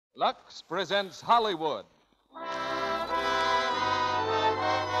Lux presents Hollywood. The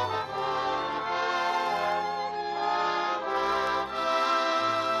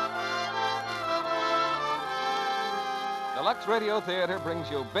Lux Radio Theater brings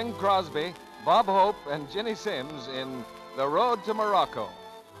you Bing Crosby, Bob Hope, and Ginny Simms in The Road to Morocco.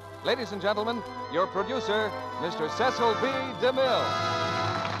 Ladies and gentlemen, your producer, Mr. Cecil B. DeMille.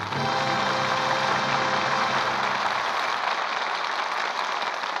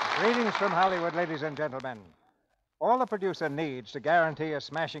 Greetings from Hollywood, ladies and gentlemen. All the producer needs to guarantee a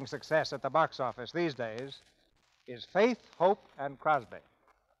smashing success at the box office these days is faith, hope, and Crosby.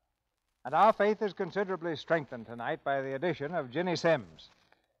 And our faith is considerably strengthened tonight by the addition of Ginny Simms.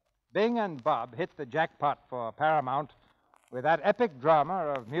 Bing and Bob hit the jackpot for Paramount with that epic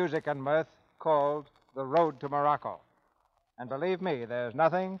drama of music and mirth called The Road to Morocco. And believe me, there's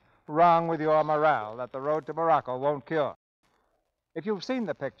nothing wrong with your morale that The Road to Morocco won't cure. If you've seen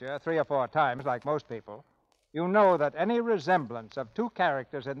the picture 3 or 4 times, like most people, you know that any resemblance of 2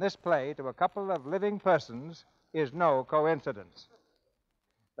 characters in this play to a couple of living persons is no coincidence.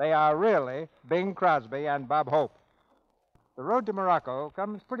 They are really Bing Crosby and Bob Hope. The Road to Morocco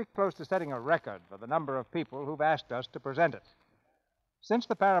comes pretty close to setting a record for the number of people who've asked us to present it. Since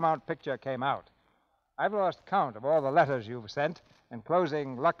the Paramount picture came out, I've lost count of all the letters you've sent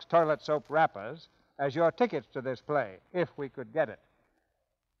enclosing Lux toilet soap wrappers as your tickets to this play, if we could get it.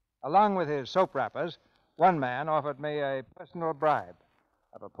 Along with his soap wrappers, one man offered me a personal bribe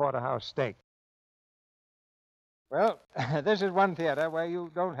of a porterhouse steak. Well, this is one theater where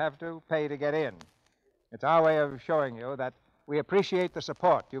you don't have to pay to get in. It's our way of showing you that we appreciate the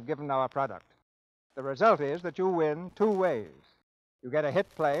support you've given our product. The result is that you win 2 ways. You get a hit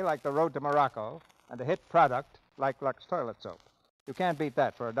play like The Road to Morocco and a hit product like Lux toilet soap. You can't beat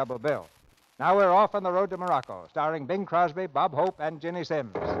that for a double bill. Now we're off on The Road to Morocco, starring Bing Crosby, Bob Hope, and Ginny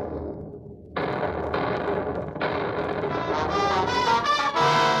Simms.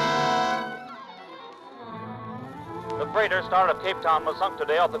 The freighter Star of Cape Town was sunk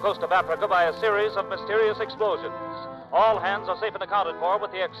today off the coast of Africa by a series of mysterious explosions. All hands are safe and accounted for,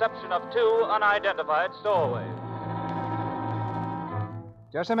 with the exception of 2 unidentified stowaways.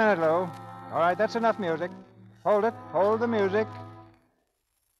 Just a minute, Lou. All right, that's enough music. Hold it. Hold the music.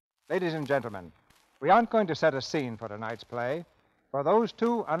 Ladies and gentlemen, we aren't going to set a scene for tonight's play, for those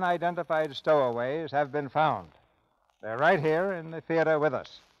 2 unidentified stowaways have been found. They're right here in the theater with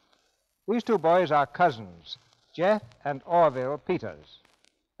us. These 2 boys are cousins, Jeff and Orville Peters.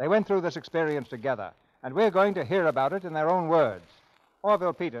 They went through this experience together, and we're going to hear about it in their own words.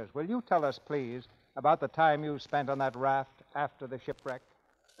 Orville Peters, will you tell us, please, about the time you spent on that raft after the shipwreck?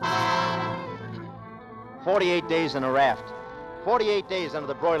 48 days in a raft. 48 days under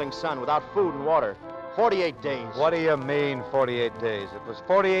the broiling sun without food and water. 48 days. What do you mean, 48 days? It was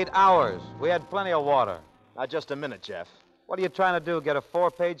 48 hours. We had plenty of water. Now, just a minute, Jeff. What are you trying to do, get a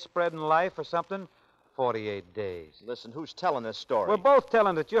 4-page spread in Life or something? 48 days. Listen, who's telling this story? We're both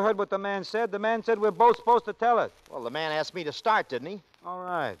telling it. You heard what the man said. The man said we're both supposed to tell it. Well, the man asked me to start, didn't he? All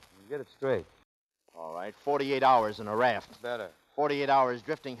right. Get it straight. All right, 48 hours in a raft. Better. 48 hours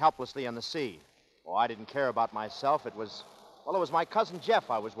drifting helplessly on the sea. Oh, I didn't care about myself. It was my cousin Jeff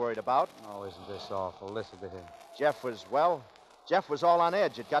I was worried about. Oh, isn't this awful? Listen to him. Jeff was all on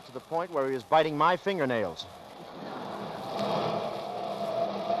edge. It got to the point where he was biting my fingernails.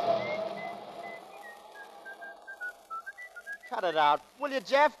 Cut it out. Will you,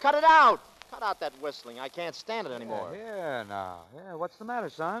 Jeff? Cut it out. Cut out that whistling. I can't stand it anymore. Yeah, now. Yeah, what's the matter,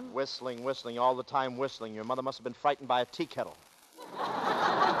 son? Whistling, all the time whistling. Your mother must have been frightened by a tea kettle.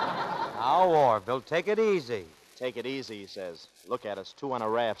 Now, Orville, take it easy. Take it easy, he says. Look at us, 2 on a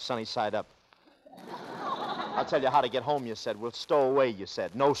raft, sunny side up. I'll tell you how to get home, you said. We'll stow away, you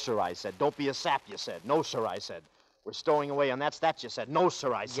said. No, sir, I said. Don't be a sap, you said. No, sir, I said. We're stowing away, and that's that, you said. No,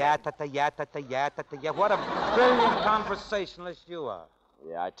 sir, I said. Yeah. What a brilliant conversationalist you are.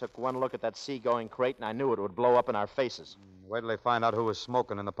 Yeah, I took one look at that seagoing crate, and I knew it would blow up in our faces. Wait till they find out who was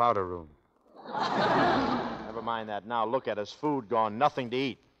smoking in the powder room. Never mind that. Now, look at us. Food gone, nothing to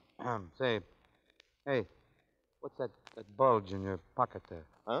eat. Say, hey, what's that bulge in your pocket there?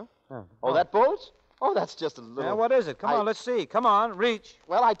 Huh? Yeah. Oh, that bulge? Oh, that's just a little... Yeah, what is it? Come on, let's see. Come on, reach.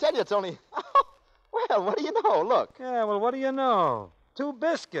 Well, I tell you, it's only... Well, what do you know? Look. Yeah, well, what do you know? 2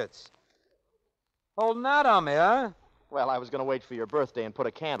 biscuits. Holding out on me, huh? Well, I was going to wait for your birthday and put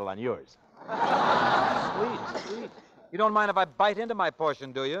a candle on yours. Sweet. You don't mind if I bite into my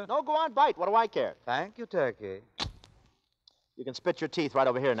portion, do you? No, go on, bite. What do I care? Thank you, Turkey. You can spit your teeth right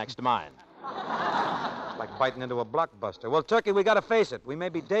over here next to mine. Like biting into a blockbuster. Well, Turkey, we got to face it. We may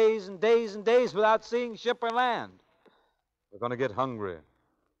be days and days and days without seeing ship or land. We're going to get hungry.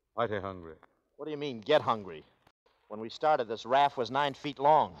 Mighty hungry. What do you mean, get hungry? When we started, this raft was 9 feet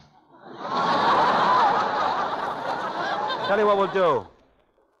long. Tell you what we'll do.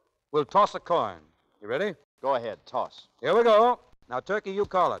 We'll toss a coin. You ready? Go ahead, toss. Here we go. Now, Turkey, you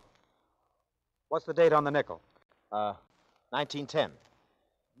call it. What's the date on the nickel? 1910.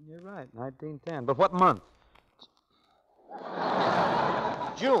 You're right, 1910. But what month?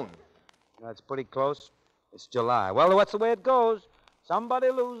 June. That's pretty close. It's July. Well, that's the way it goes. Somebody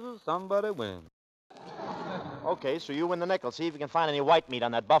loses, somebody wins. Okay, so you win the nickel. See if you can find any white meat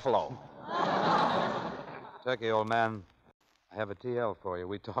on that buffalo. Turkey, old man, I have a TL for you.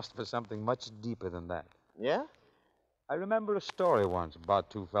 We tossed for something much deeper than that. Yeah? I remember a story once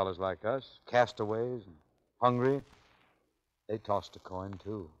about two fellas like us, castaways and hungry. They tossed a coin,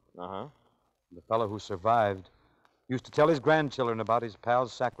 too. Uh-huh. The fellow who survived used to tell his grandchildren about his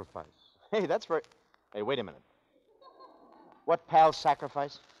pal's sacrifice. Hey, that's very... Hey, wait a minute. What pal's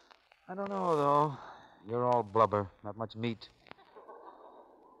sacrifice? I don't know, though. You're all blubber, not much meat.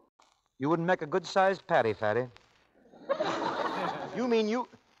 You wouldn't make a good-sized patty, Fatty. You mean you...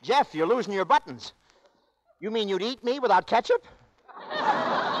 Jeff, you're losing your buttons. You mean you'd eat me without ketchup?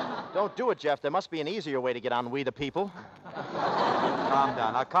 Don't do it, Jeff. There must be an easier way to get on We the People. Calm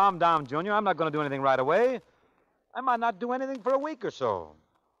down. Now, calm down, Junior. I'm not going to do anything right away. I might not do anything for a week or so.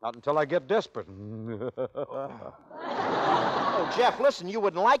 Not until I get desperate. Oh, Jeff, listen, you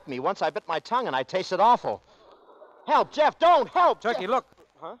wouldn't like me. Once I bit my tongue and I tasted awful. Help, Jeff, don't! Help! Turkey, Jeff. look.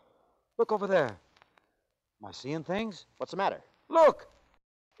 Huh? Look over there. Am I seeing things? What's the matter? Look!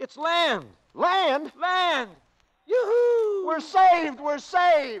 It's land! Land? Land! Yoo-hoo! We're saved! We're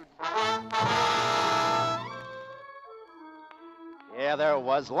saved! Yeah, there it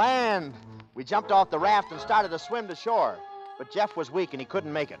was. Land! We jumped off the raft and started to swim to shore. But Jeff was weak and he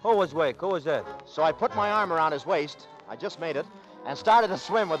couldn't make it. Who was weak? Who was that? So I put my arm around his waist, I just made it, and started to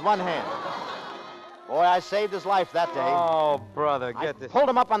swim with one hand. Boy, I saved his life that day. Oh, brother, I get this. pulled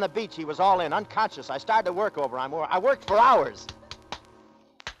him up on the beach. He was all in, unconscious. I started to work over him. I worked for hours.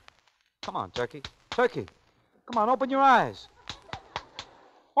 Come on, Turkey. Turkey. Come on, open your eyes.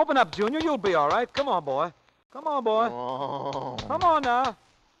 Open up, Junior. You'll be all right. Come on, boy. Come on, boy. Oh. Come on now.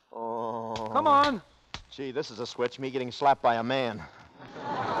 Oh. Come on. Gee, this is a switch, me getting slapped by a man.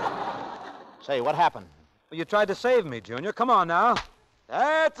 Say, what happened? Well, you tried to save me, Junior. Come on now.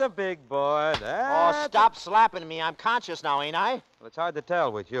 That's a big boy. Oh, stop slapping me. I'm conscious now, ain't I? Well, it's hard to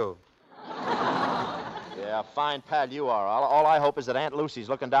tell with you. Yeah, fine pal you are. All I hope is that Aunt Lucy's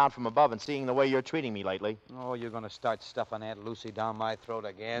looking down from above and seeing the way you're treating me lately. Oh, you're going to start stuffing Aunt Lucy down my throat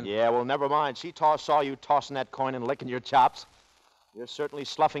again? Yeah, well, never mind. She saw you tossing that coin and licking your chops. You're certainly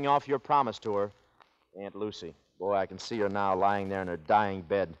sloughing off your promise to her. Aunt Lucy. Boy, I can see her now lying there in her dying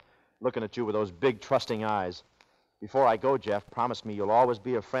bed, looking at you with those big, trusting eyes. Before I go, Jeff, promise me you'll always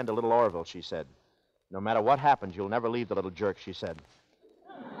be a friend to little Orville, she said. No matter what happens, you'll never leave the little jerk, she said.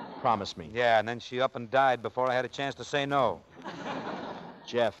 Promise me. Yeah, and then she up and died before I had a chance to say no.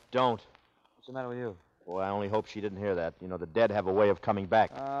 Jeff, don't. What's the matter with you? Boy, I only hope she didn't hear that. You know, the dead have a way of coming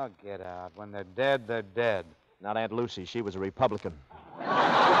back. Oh, get out. When they're dead, they're dead. Not Aunt Lucy. She was a Republican.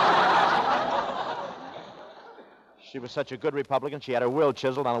 She was such a good Republican, she had her will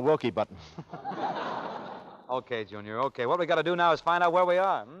chiseled on a Wilkie button. Okay, Junior, okay. What we got to do now is find out where we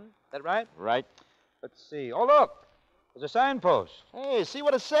are. Is that right? Right. Let's see. Oh, look. There's a signpost. Hey, see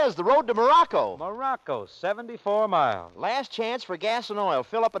what it says. The road to Morocco. Morocco, 74 miles. Last chance for gas and oil.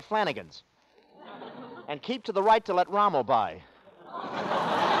 Fill up at Flanagan's. And keep to the right to let Rommel by.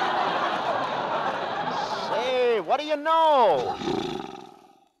 Say, what do you know?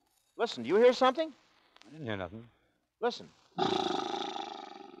 Listen, do you hear something? I didn't hear nothing. Listen.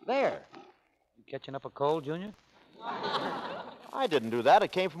 There. You catching up a cold, Junior? I didn't do that.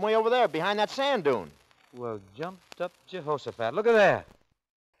 It came from way over there, behind that sand dune. Well, jumped up Jehoshaphat. Look at that.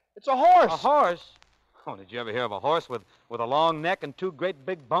 It's a horse. A horse? Oh, did you ever hear of a horse with a long neck and two great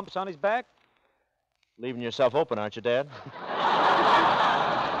big bumps on his back? Leaving yourself open, aren't you, Dad?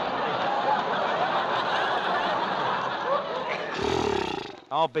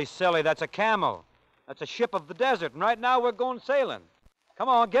 Don't be silly. That's a camel. That's a ship of the desert, and right now we're going sailing. Come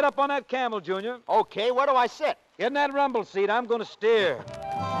on, get up on that camel, Junior. Okay, where do I sit? Get in that rumble seat. I'm going to steer.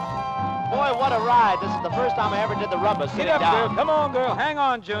 Boy, what a ride. This is the first time I ever did the rumble sitting Get up, down. girl. Come on, girl. Hang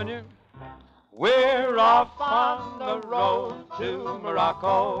on, Junior. We're off on the road to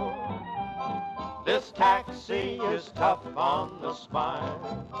Morocco. This taxi is tough on the spine.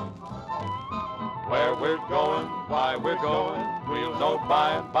 Where we're going, why we're going, we'll know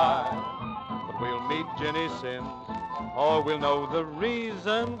by and by. But we'll meet Jenny Sims or we'll know the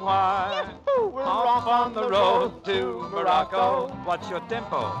reason why. We're off on the road to Morocco. What's your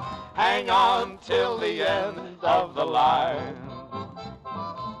tempo? Hang on till the end of the line.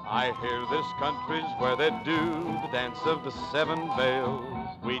 I hear this country's where they do the dance of the seven veils.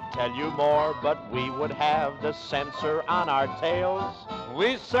 We'd tell you more, but we would have the censor on our tails.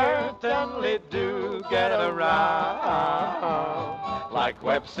 We certainly do get around. Like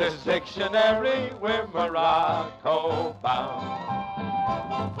Webster's dictionary, we're Morocco bound.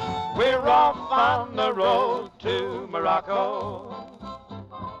 We're off on the road to Morocco.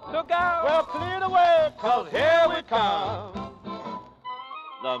 Look out! Well, clear the way, 'cause here we come.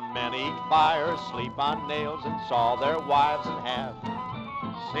 The men eat fire, sleep on nails, and saw their wives in half.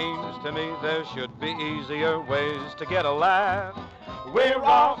 Seems to me there should be easier ways to get a laugh. We're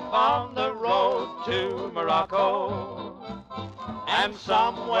off on the road to Morocco, and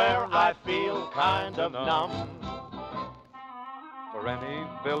somewhere I feel kind of numb. For any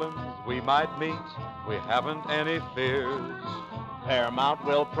villains we might meet, we haven't any fears. Paramount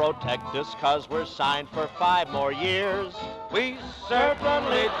will protect us 'cause we're signed for 5 more years. We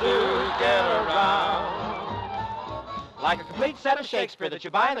certainly do get around. Like a complete set of Shakespeare that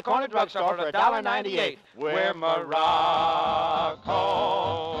you buy in the corner drugstore for $1.98. We're Morocco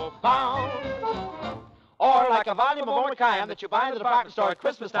bound. Or like a volume of Mordecai that you buy in the department store at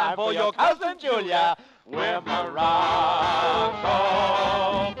Christmas time for your cousin Julia. We're Morocco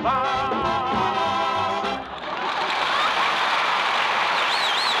bound.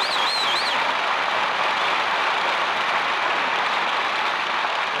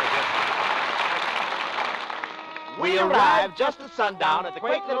 We arrived just at sundown at the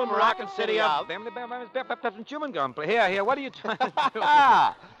quaint little Moroccan city of... Chewing gum. Here, what are you trying to do?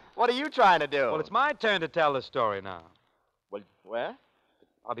 What are you trying to do? Well, it's my turn to tell the story now. Well, where?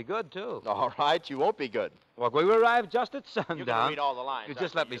 I'll be good, too. All right, you won't be good. Well, we arrived just at sundown. You can read all the lines. You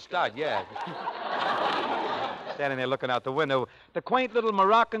just let me start, yeah. Standing there looking out the window. The quaint little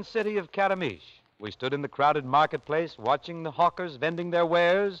Moroccan city of Karamish. We stood in the crowded marketplace watching the hawkers vending their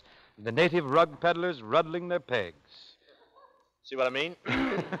wares and the native rug peddlers ruddling their pegs. See what I mean?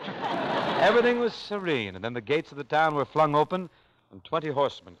 Everything was serene, and then the gates of the town were flung open, and 20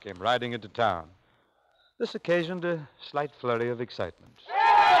 horsemen came riding into town. This occasioned a slight flurry of excitement.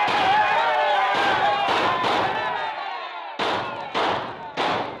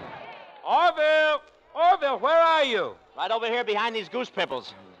 Orville, where are you? Right over here behind these goose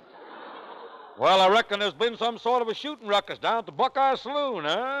pimples. Well, I reckon there's been some sort of a shooting ruckus down at the Buckeye Saloon,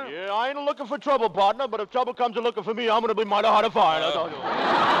 huh? Yeah, I ain't looking for trouble, partner, but if trouble comes to looking for me, I'm going to be mighty hard to find.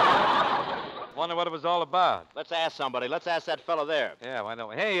 Wonder what it was all about. Let's ask somebody. Let's ask that fellow there. Yeah, why don't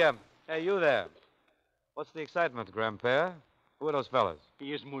we? Hey, you there. What's the excitement, Grandpere? Who are those fellas?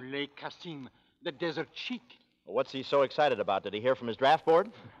 He is Moulay Kassim, the desert sheik. Well, what's he so excited about? Did he hear from his draft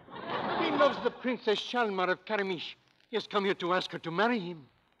board? He loves the Princess Shalmar of Karamish. He has come here to ask her to marry him.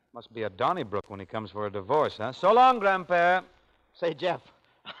 Must be a Donnybrook when he comes for a divorce, huh? So long, Grandpere. Say, Jeff,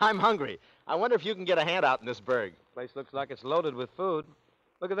 I'm hungry. I wonder if you can get a hand out in this burg. Place looks like it's loaded with food.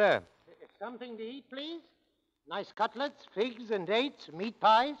 Look at that. Something to eat, please? Nice cutlets, figs and dates, meat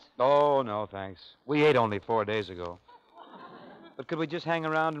pies? Oh, no, thanks. We ate only 4 days ago. But could we just hang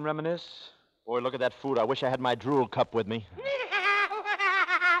around and reminisce? Boy, look at that food. I wish I had my drool cup with me.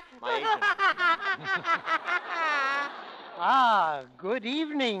 My agent. Ah, good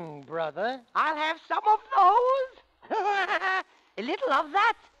evening, brother. I'll have some of those. A little of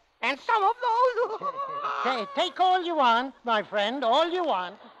that. And some of those. Take all you want, my friend, all you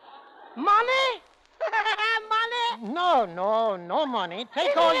want. Money? Money? No money.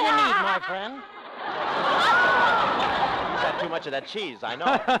 Take all you need, my friend. He's had too much of that cheese, I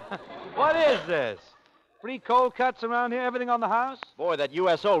know. What is this? Free cold cuts around here? Everything on the house? Boy, that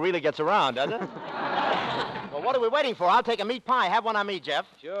USO really gets around, doesn't it? Well, what are we waiting for? I'll take a meat pie. Have one on me, Jeff.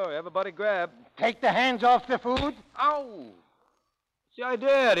 Sure, everybody grab. Take the hands off the food. Ow! See, I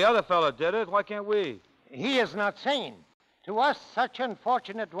did. The other fellow did it. Why can't we? He is not sane. To us, such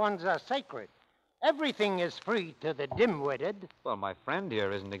unfortunate ones are sacred. Everything is free to the dim-witted. Well, my friend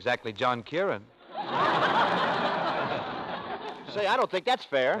here isn't exactly John Kieran. Say, I don't think that's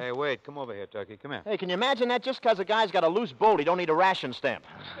fair. Hey, wait. Come over here, Turkey. Come here. Hey, can you imagine that? Just because a guy's got a loose bolt, he don't need a ration stamp.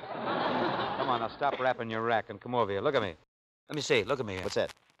 Come on, now stop wrapping your rack and come over here. Look at me. Let me see. Look at me here. What's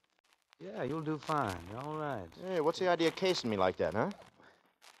that? Yeah, you'll do fine. You're all right. Hey, what's the idea of casing me like that, huh?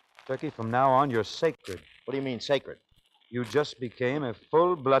 Turkey, from now on, you're sacred. What do you mean, sacred? You just became a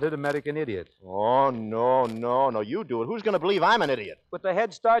full-blooded American idiot. Oh, no. You do it. Who's going to believe I'm an idiot? With the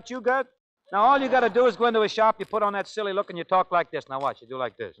head start you got? Now, all you got to do is go into a shop, you put on that silly look, and you talk like this. Now, watch. You do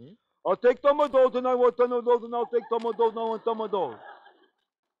like this. I'll take tomatoes and I want tomatoes and I'll take tomatoes and I want tomatoes.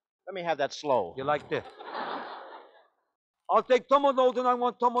 Let me have that slow. You like this? I'll take tomatoes and I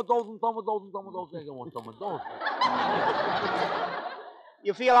want tomatoes and tomatoes and tomatoes and I want tomatoes.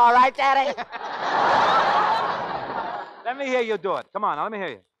 You feel all right, Daddy? Let me hear you do it. Come on, now, let me hear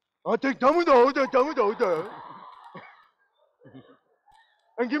you. I'll take tomatoes and tomatoes.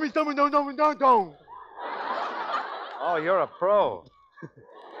 And give me tomatoes. Oh, you're a pro.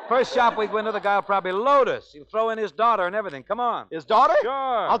 First shop we go into, the guy will probably load us. He'll throw in his daughter and everything. Come on. His daughter? Sure.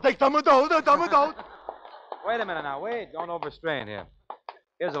 I'll take tomatoes. Wait a minute now. Wait. Don't overstrain here.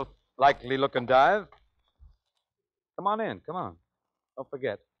 Here's a likely-looking dive. Come on in. Come on. Don't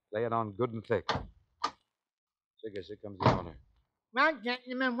forget. Lay it on good and thick. Here comes the owner. Well,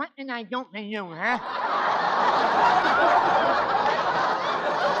 gentlemen, what can I do for you, huh?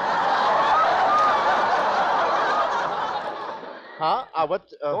 Huh? What?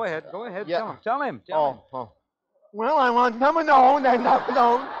 Go ahead. Yeah. Tell him. Oh. Well, I want tomatoes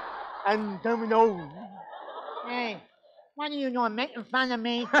and tomatoes. Hey, what are you doing, making fun of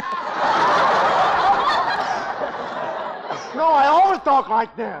me? No, I always talk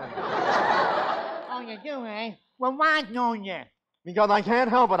like that. Oh, you do, eh? Well, why don't you? Because I can't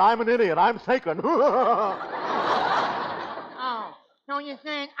help it. I'm an idiot. I'm thinking. Oh, so you're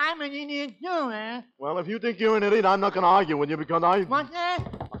saying I'm an idiot too, eh? Well, if you think you're an idiot, I'm not going to argue with you because I... What's that?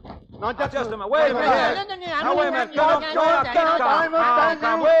 Not Just a minute. Wait a minute. No, Wait a minute. Don't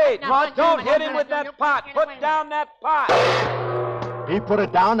wait. Don't hit him with that pot. Put down that pot. He put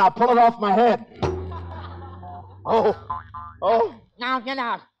it down. Now pull it off my head. Oh. Now get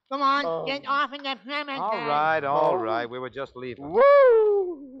out. Come on, get off in the premises. All right. We were just leaving.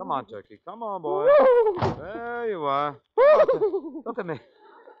 Woo! Come on, Turkey. Come on, boy. There you are. Look at me.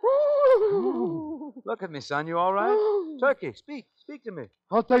 Look at me, son. You all right? Turkey, speak. Speak to me.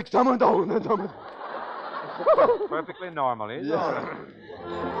 I'll take tomatoes. Perfectly normal. He's all right.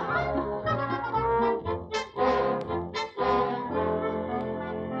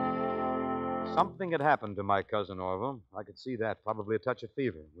 Something had happened to my cousin Orville. I could see that. Probably a touch of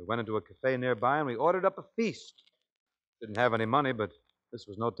fever. We went into a cafe nearby and we ordered up a feast. Didn't have any money, but this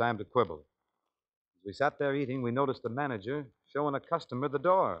was no time to quibble. As we sat there eating, we noticed the manager showing a customer the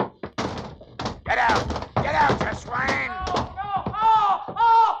door. Get out! Get out, you swine!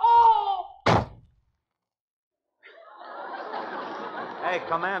 Hey,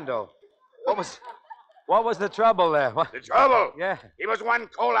 Commando. What was the trouble there? What? The trouble? Yeah. He was one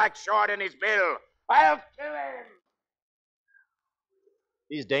Kolak short in his bill. I'll kill him!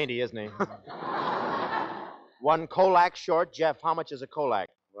 He's dainty, isn't he? One Kolak short. Jeff, how much is a Kolak?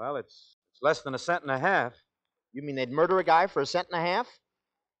 Well, it's less than a cent and a half. You mean they'd murder a guy for a cent and a half?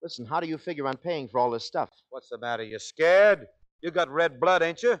 Listen, how do you figure on paying for all this stuff? What's the matter? You scared? You got red blood,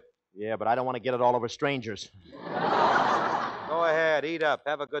 ain't you? Yeah, but I don't want to get it all over strangers. Go ahead, eat up.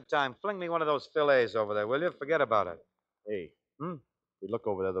 Have a good time. Fling me one of those fillets over there, will you? Forget about it. Hey. We look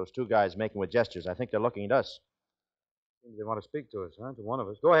over there, those two guys making with gestures. I think they're looking at us. Seems they want to speak to us, huh? To one of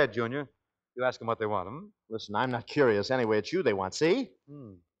us. Go ahead, Junior. You ask them what they want, Listen, I'm not curious. Anyway, it's you they want, see?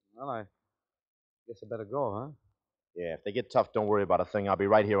 Well, I guess I better go, huh? Yeah, if they get tough, don't worry about a thing. I'll be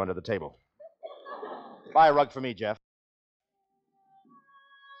right here under the table. Buy a rug for me, Jeff.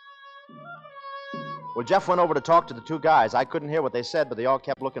 Well, Jeff went over to talk to the two guys. I couldn't hear what they said, but they all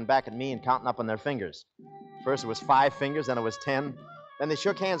kept looking back at me and counting up on their fingers. First it was 5 fingers, then it was 10. Then they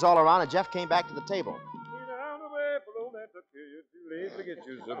shook hands all around, and Jeff came back to the table.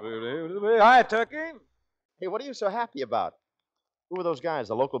 Hi, Turkey. Hey, what are you so happy about? Who are those guys,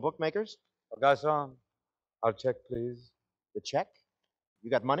 the local bookmakers? Garçon, our check, please. The check? You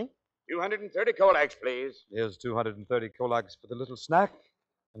got money? 230 Kolaks, please. Here's 230 Kolaks for the little snack,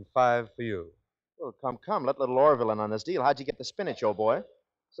 and 5 for you. Well, come. Let little Orville in on this deal. How'd you get the spinach, old boy?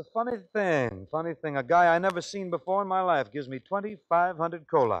 It's a funny thing. A guy I never seen before in my life gives me 2,500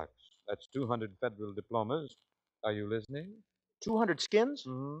 Kolaks. That's 200 federal diplomas. Are you listening? 200 skins?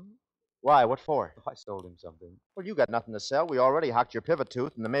 Mm-hmm. Why? What for? I sold him something. Well, you got nothing to sell. We already hocked your pivot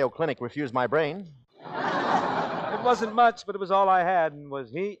tooth, and the Mayo Clinic refused my brain. It wasn't much, but it was all I had, and was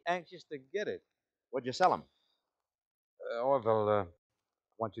he anxious to get it? What'd you sell him? Orville, I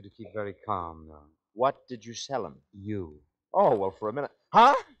want you to keep very calm now. What did you sell him? You. Oh, well, for a minute.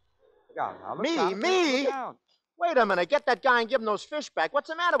 Huh? Look out now. Look Me? out. Me? Look out. Wait a minute. Get that guy and give him those fish back. What's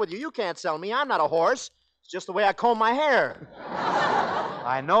the matter with you? You can't sell me. I'm not a horse. It's just the way I comb my hair.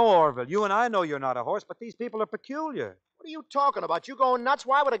 I know, Orville. You and I know you're not a horse, but these people are peculiar. What are you talking about? You going nuts?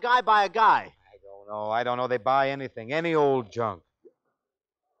 Why would a guy buy a guy? I don't know. They buy anything, any old junk.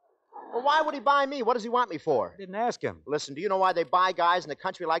 Well, why would he buy me? What does he want me for? I didn't ask him. Listen, do you know why they buy guys in a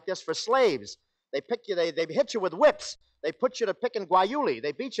country like this? For slaves. They pick you, they hit you with whips. They put you to picking guayuli.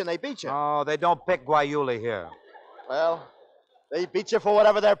 They beat you and they beat you. Oh, they don't pick guayuli here. Well, they beat you for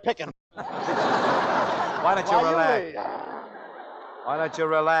whatever they're picking. Why don't you relax? Why don't you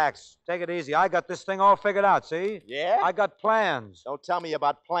relax? Take it easy. I got this thing all figured out, see? Yeah? I got plans. Don't tell me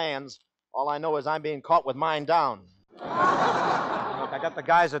about plans. All I know is I'm being caught with mine down. Look, I got the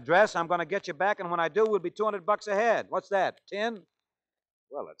guy's address. I'm going to get you back, and when I do, we'll be $200 ahead. What's that, 10?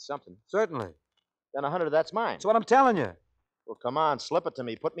 Well, that's something. Certainly. Then 100 of that's mine. That's what I'm telling you. Well, come on, slip it to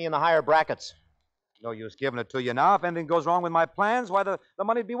me. Put me in the higher brackets. No use giving it to you now. If anything goes wrong with my plans, why, the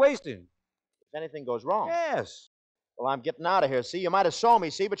money'd be wasted. If anything goes wrong. Yes. Well, I'm getting out of here, see? You might have sold me,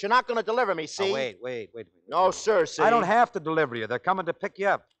 see, but you're not going to deliver me, see? Oh, wait. No, sir, see? I don't have to deliver you. They're coming to pick you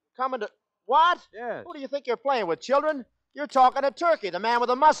up. Coming to... What? Yes. Who do you think you're playing with, children? You're talking to Turkey, the man with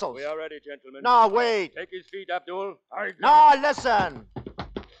the muscles. We are ready, gentlemen. No, wait. Take his feet, Abdul. No, listen.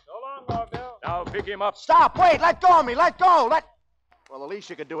 So long, Orville. Now pick him up. Stop, wait, let go of me, let go, Well, the least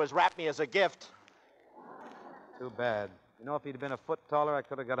you could do is wrap me as a gift. Too bad. You know, if he'd been a foot taller, I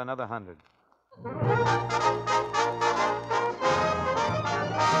could have got another 100.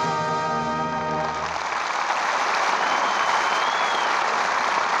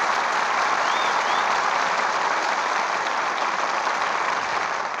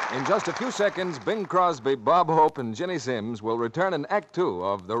 In just a few seconds, Bing Crosby, Bob Hope, and Ginny Sims will return in Act Two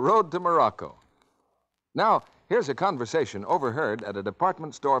of The Road to Morocco. Now, here's a conversation overheard at a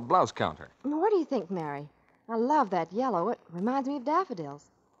department store blouse counter. What do you think, Mary? I love that yellow. It reminds me of daffodils.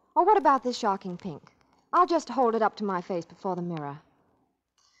 Or what about this shocking pink? I'll just hold it up to my face before the mirror.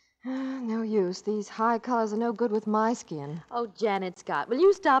 No use. These high colors are no good with my skin. Oh, Janet Scott, will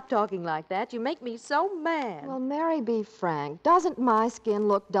you stop talking like that? You make me so mad. Well, Mary, be frank. Doesn't my skin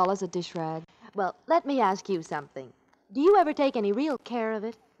look dull as a dish rag? Well, let me ask you something. Do you ever take any real care of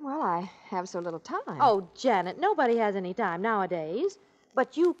it? Well, I have so little time. Oh, Janet, nobody has any time nowadays.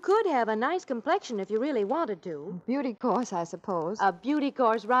 But you could have a nice complexion if you really wanted to. Beauty course, I suppose. A beauty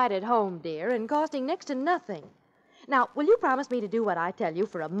course right at home, dear, and costing next to nothing. Now, will you promise me to do what I tell you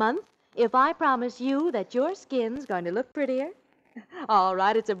for a month if I promise you that your skin's going to look prettier? All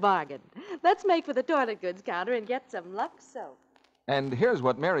right, it's a bargain. Let's make for the toilet goods counter and get some Lux soap. And here's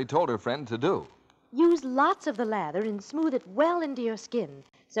what Mary told her friend to do. Use lots of the lather and smooth it well into your skin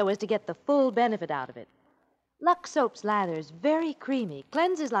so as to get the full benefit out of it. Lux soap's lather's very creamy,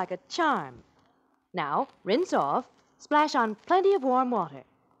 cleanses like a charm. Now, rinse off, splash on plenty of warm water.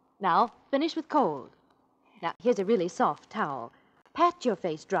 Now, finish with cold. Now, here's a really soft towel. Pat your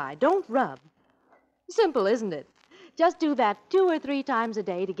face dry, don't rub. Simple, isn't it? Just do that 2 or 3 times a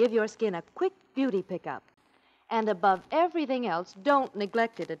day to give your skin a quick beauty pickup. And above everything else, don't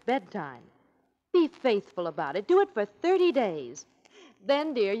neglect it at bedtime. Be faithful about it. Do it for 30 days.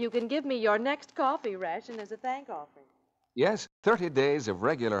 Then, dear, you can give me your next coffee ration as a thank offering. Yes, 30 days of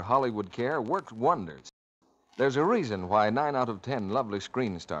regular Hollywood care works wonders. There's a reason why 9 out of 10 lovely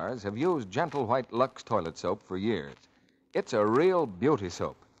screen stars have used Gentle White Lux toilet soap for years. It's a real beauty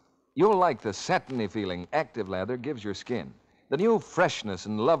soap. You'll like the satiny feeling active lather gives your skin, the new freshness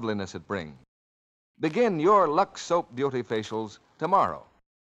and loveliness it brings. Begin your Lux Soap Beauty facials tomorrow.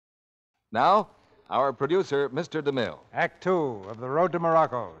 Now, our producer, Mr. DeMille. Act Two of The Road to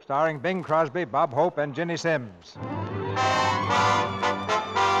Morocco, starring Bing Crosby, Bob Hope, and Ginny Sims.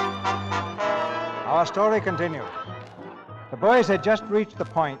 Our story continues. The boys had just reached the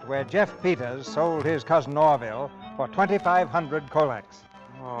point where Jeff Peters sold his cousin Orville for 2,500 kolaks.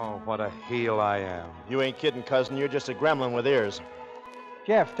 Oh, what a heel I am. You ain't kidding, cousin. You're just a gremlin with ears.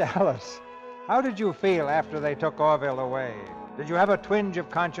 Jeff, tell us, how did you feel after they took Orville away? Did you have a twinge of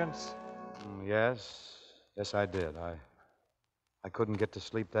conscience? Yes, I did. I couldn't get to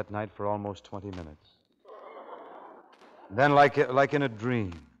sleep that night for almost 20 minutes. Then, like in a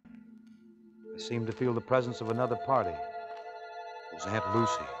dream, I seemed to feel the presence of another party. It was Aunt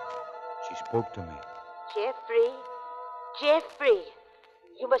Lucy. She spoke to me. Jeffrey,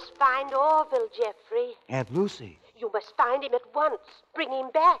 you must find Orville, Jeffrey. Aunt Lucy? You must find him at once. Bring him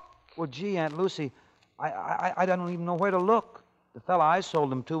back. Well, gee, Aunt Lucy, I don't even know where to look. The fella I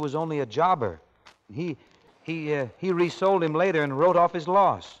sold him to was only a jobber. He resold him later and wrote off his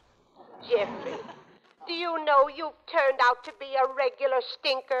loss. Jeffrey, do you know you've turned out to be a regular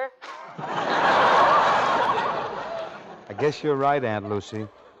stinker? I guess you're right, Aunt Lucy.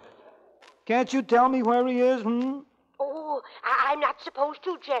 Can't you tell me where he is, Oh, I'm not supposed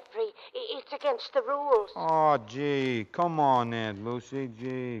to, Jeffrey. It's against the rules. Oh, gee, come on, Aunt Lucy.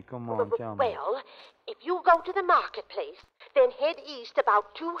 Gee, come on, tell me. Well, if you go to the marketplace, Then head east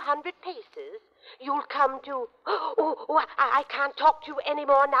about 200 paces. You'll come to... I can't talk to you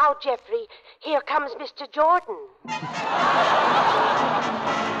anymore now, Jeffrey. Here comes Mr. Jordan.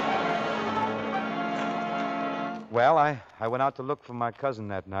 Well, I went out to look for my cousin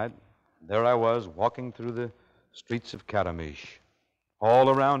that night. There I was, walking through the streets of Karamish. All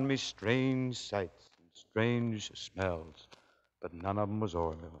around me, strange sights and strange smells, but none of them was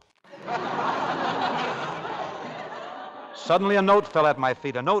Orville. Suddenly, a note fell at my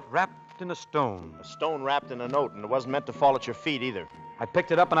feet, a note wrapped in a stone. A stone wrapped in a note, and it wasn't meant to fall at your feet either. I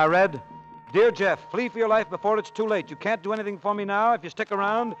picked it up and I read, "Dear Jeff, flee for your life before it's too late. You can't do anything for me now. If you stick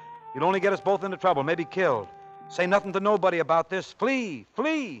around, you'll only get us both into trouble, maybe killed. Say nothing to nobody about this. Flee,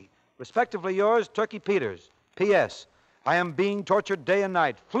 flee. Respectively yours, Turkey Peters. P.S. I am being tortured day and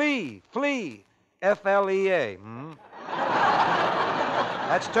night. Flee, flee. F-L-E-A.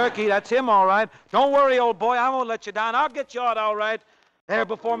 That's Turkey. That's him, all right. Don't worry, old boy. I won't let you down. I'll get you out, all right." There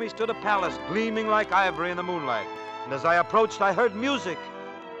before me stood a palace, gleaming like ivory in the moonlight. And as I approached, I heard music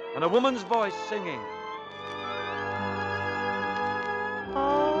and a woman's voice singing.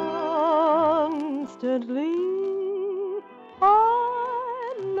 Constantly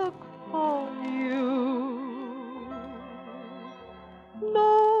I look for you.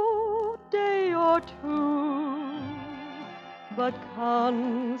 No day or two, but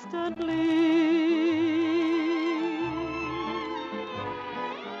constantly.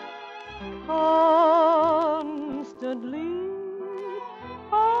 Constantly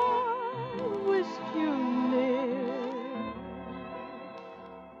I wished you near.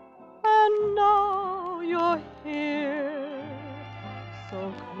 And now you're here,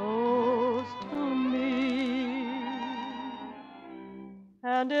 so close to me.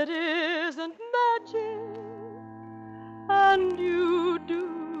 And it isn't magic, and you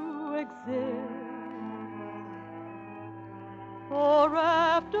do exist. For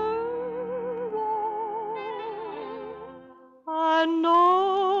after all, I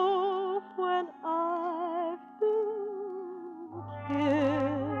know when I've been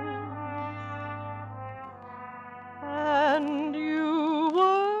kissed. And you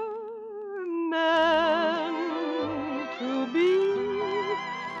were meant to be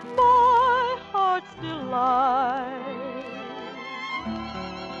my heart's delight,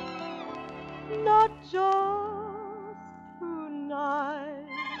 not just tonight,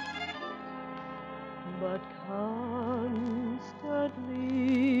 but constantly.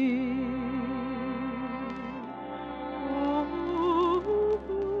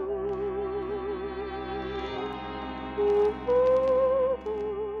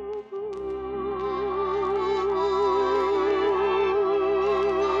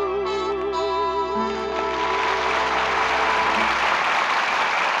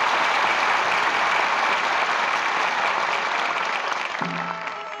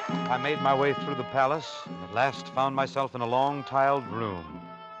 I made my way through the palace, and at last found myself in a long tiled room.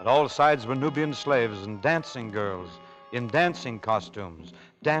 At all sides were Nubian slaves and dancing girls in dancing costumes,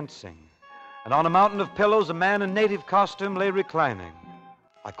 dancing. And on a mountain of pillows, a man in native costume lay reclining.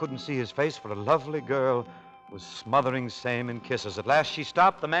 I couldn't see his face, for a lovely girl was smothering same in kisses. At last she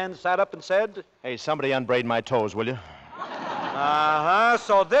stopped. The man sat up and said, "Hey, somebody unbraid my toes, will you?" "Uh-huh,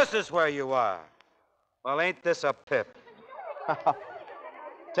 so this is where you are. Well, ain't this a pip?"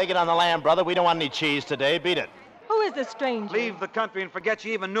 Take it on the lamb, brother. We don't want any cheese today. Beat it. Who is this stranger? "Leave the country and forget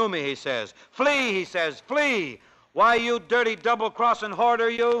you even knew me," he says. "Flee," he says, "flee. Why, you dirty double-crossing hoarder,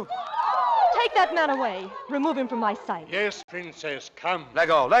 you." Take that man away. Remove him from my sight. Yes, Princess, come. Let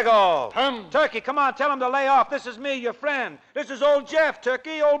go, let go. Come. Turkey, come on, tell him to lay off. This is me, your friend. This is old Jeff,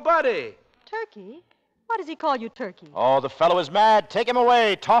 Turkey, old buddy. Turkey? Why does he call you Turkey? Oh, the fellow is mad. Take him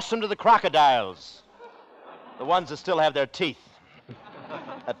away. Toss him to the crocodiles. The ones that still have their teeth.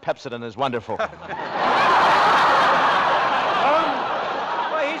 That Pepsodent is wonderful. Well,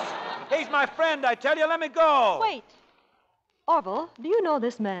 he's my friend, I tell you. Let me go. Wait. Orville, do you know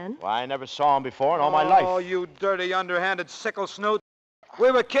this man? Why, I never saw him before in all my life. Oh, you dirty, underhanded sickle snoot.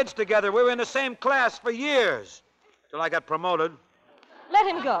 We were kids together. We were in the same class for years. Till I got promoted. Let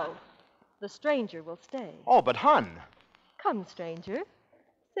him go. The stranger will stay. Oh, but Hun. Come, stranger.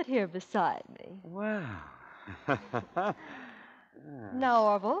 Sit here beside me. Wow. Now,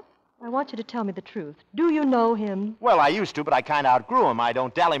 Orville, I want you to tell me the truth. Do you know him? Well, I used to, but I kind of outgrew him. I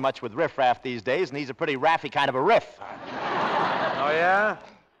don't dally much with riffraff these days, and he's a pretty raffy kind of a riff. Oh, yeah?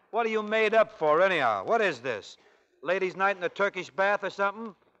 What are you made up for, anyhow? What is this? Ladies' night in a Turkish bath or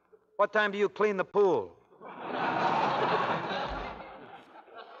something? What time do you clean the pool?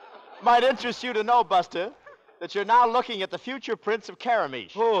 Might interest you to know, Buster, that you're now looking at the future Prince of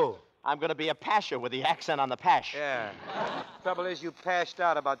Karamish. Who? I'm going to be a pasher with the accent on the pash. Yeah. Trouble is, you passed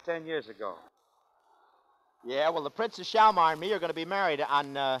out about 10 years ago. Yeah, well, the Princess Shalmar and me are going to be married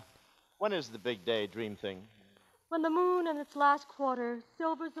on, when is the big day, dream thing? When the moon in its last quarter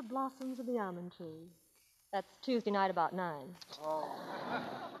silvers the blossoms of the almond tree. That's Tuesday night about 9. Oh.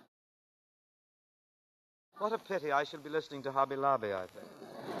 What a pity. I shall be listening to Hobby Lobby, I think.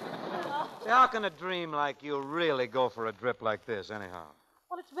 See, how can a dream like you really go for a drip like this, anyhow?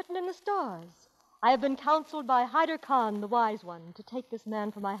 Well, it's written in the stars. I have been counseled by Hyder Khan, the wise one, to take this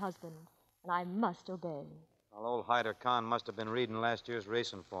man for my husband, and I must obey. Well, old Hyder Khan must have been reading last year's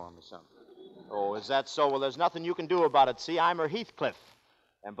racing form or something. Oh, is that so? Well, there's nothing you can do about it. See, I'm her Heathcliff.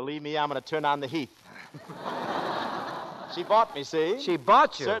 And believe me, I'm going to turn on the Heath. She bought me, see? She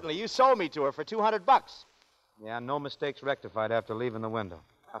bought you? Certainly. You sold me to her for $200. Yeah, no mistakes rectified after leaving the window.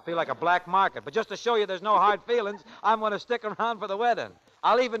 I feel like a black market, but just to show you there's no hard feelings, I'm going to stick around for the wedding.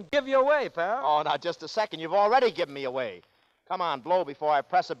 I'll even give you away, pal. Oh, now, just a second. You've already given me away. Come on, blow before I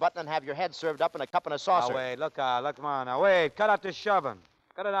press a button and have your head served up in a cup and a saucer. Now, wait, look, come on. Now, wait, cut out this shoving.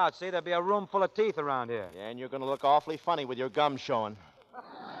 Cut it out, see? There'll be a room full of teeth around here. Yeah, and you're going to look awfully funny with your gums showing.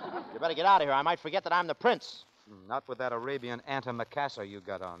 You better get out of here. I might forget that I'm the prince. Not with that Arabian antimacassar you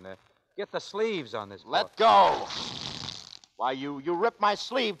got on there. Get the sleeves on this. Let go. Why, you ripped my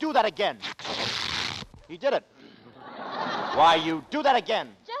sleeve. Do that again. He did it. Why, you do that again.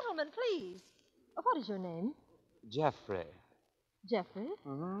 Gentlemen, please. What is your name? Jeffrey. Jeffrey?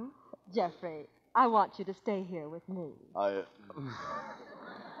 Mm-hmm. Jeffrey, I want you to stay here with me.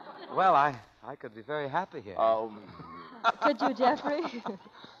 Well, I could be very happy here. Could you, Jeffrey?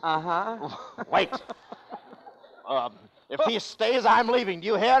 Uh-huh. Wait. If he stays, I'm leaving. Do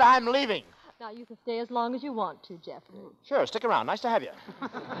you hear it? I'm leaving. Now, you can stay as long as you want to, Jeffrey. Sure, stick around. Nice to have you.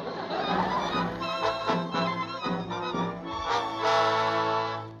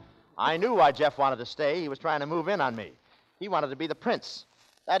 I knew why Jeff wanted to stay. He was trying to move in on me. He wanted to be the prince.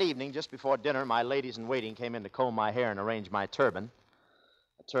 That evening, just before dinner, my ladies-in-waiting came in to comb my hair and arrange my turban.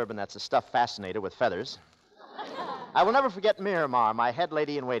 A turban that's a stuffed fascinator with feathers. I will never forget Miramar, my head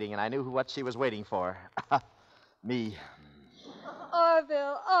lady-in-waiting, and I knew what she was waiting for. Me.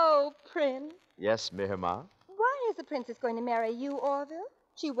 Orville, oh, Prince. Yes, Miramar? Why is the princess going to marry you, Orville?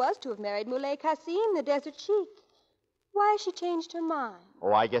 She was to have married Moulay Qasim, the desert sheik. Why has she changed her mind?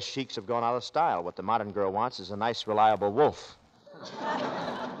 Oh, I guess sheiks have gone out of style. What the modern girl wants is a nice, reliable wolf.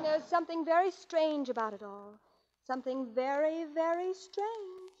 There's something very strange about it all. Something very, very strange.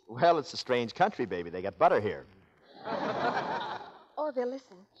 Well, it's a strange country, baby. They got butter here. Orville,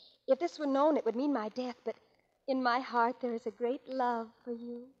 listen. If this were known, it would mean my death, but in my heart there is a great love for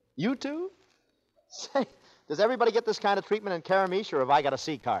you. You too? Say, does everybody get this kind of treatment in Karamish, or have I got a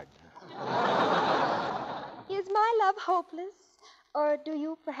C card? Is my love hopeless? Or do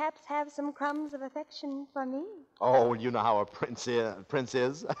you perhaps have some crumbs of affection for me? Oh, you know how a prince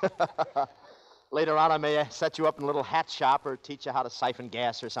is. Later on, I may set you up in a little hat shop or teach you how to siphon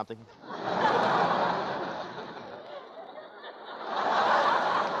gas or something.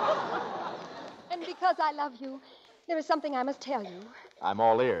 And because I love you, there is something I must tell you. I'm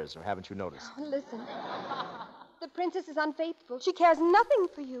all ears, or haven't you noticed? Oh, listen. The princess is unfaithful. She cares nothing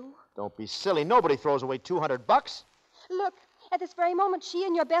for you. Don't be silly. Nobody throws away $200. Look, at this very moment, she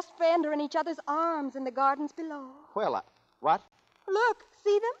and your best friend are in each other's arms in the gardens below. Well, what? Look,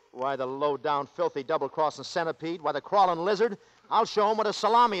 see them? Why, the low-down, filthy, double-crossing centipede. Why, the crawling lizard. I'll show him what a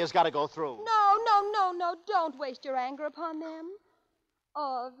salami has got to go through. No. Don't waste your anger upon them.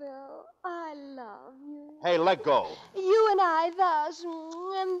 Orville, I love you. Hey, let go. You and I thus,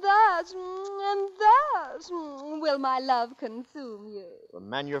 and thus, and thus, will my love consume you. The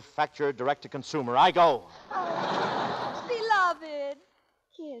manufacturer, direct-to-consumer. I go. Oh, beloved,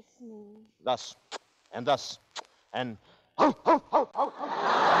 kiss me. Thus, and thus, and...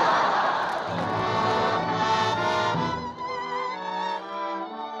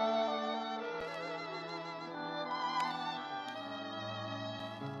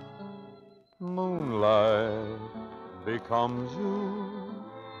 Moonlight becomes you.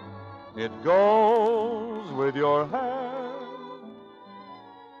 It goes with your hair.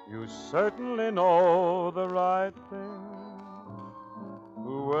 You certainly know the right thing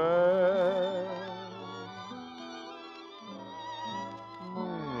to wear.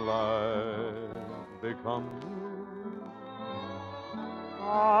 Moonlight becomes you.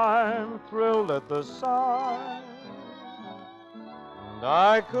 I'm thrilled at the sight. And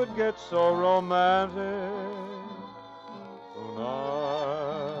I could get so romantic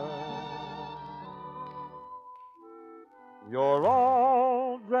tonight. You're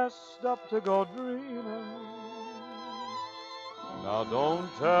all dressed up to go dreaming. Now don't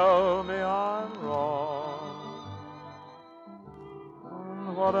tell me I'm wrong.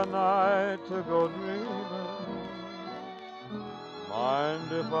 What a night to go dreaming.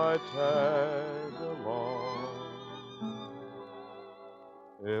 Mind if I tag along?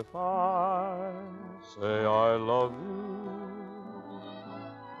 If I say I love you,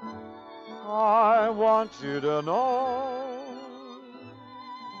 I want you to know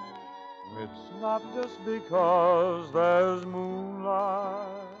it's not just because there's moonlight,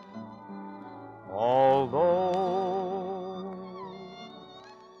 although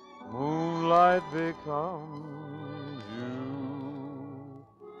moonlight becomes you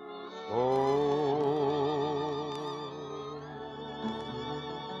so.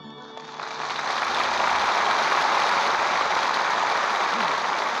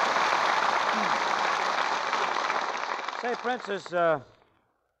 Say, Princess, I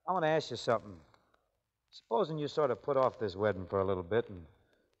want to ask you something. Supposing you sort of put off this wedding for a little bit, and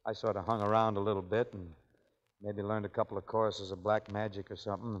I sort of hung around a little bit, and maybe learned a couple of courses of black magic or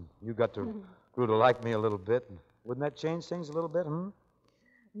something, and you grew to like me a little bit. And wouldn't that change things a little bit,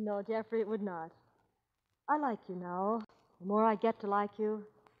 No, Jeffrey, it would not. I like you now. The more I get to like you,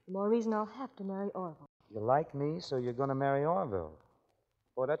 the more reason I'll have to marry Orville. You like me, so you're going to marry Orville.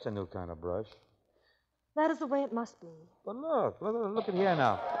 Boy, that's a new kind of brush. That is the way it must be. But look at here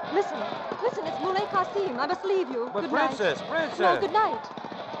now. Listen, it's Moulay Qasim. I must leave you. But Good Princess, night. Princess. No, good night.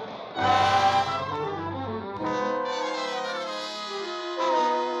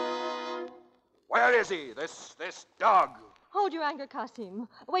 Where is he, this dog? Hold your anger, Qasim.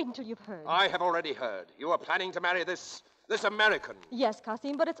 Wait until you've heard. I have already heard. You are planning to marry this American. Yes,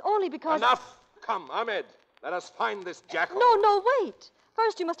 Qasim, but it's only because... Enough! Come, Ahmed. Let us find this jackal. No, wait.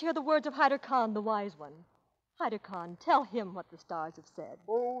 First, you must hear the words of Hyder Khan, the wise one. Hyder Khan, tell him what the stars have said.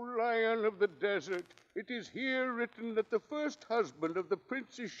 O Lion of the Desert, it is here written that the first husband of the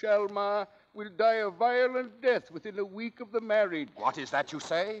Princess Shalmar will die a violent death within a week of the marriage. What is that you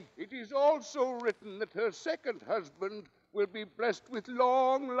say? It is also written that her second husband will be blessed with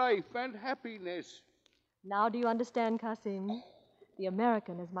long life and happiness. Now do you understand, Qasim? The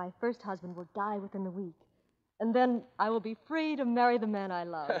American, as my first husband, will die within the week. And then I will be free to marry the man I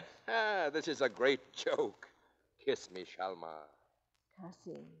love. This is a great joke. Kiss me, Shalmar.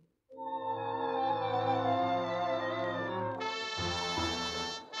 Qasim.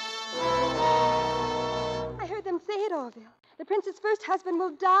 I heard them say it, Orville. The prince's first husband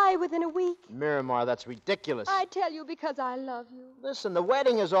will die within a week. Miramar, that's ridiculous. I tell you because I love you. Listen, the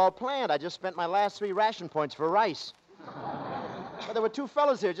wedding is all planned. I just spent my last 3 ration points for rice. But there were 2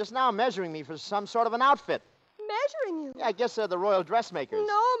 fellows here just now measuring me for some sort of an outfit. Measuring you? Yeah, I guess they're the royal dressmakers.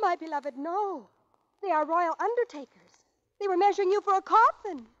 No, my beloved, no. They are royal undertakers. They were measuring you for a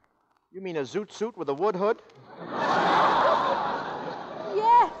coffin. You mean a zoot suit with a wood hood?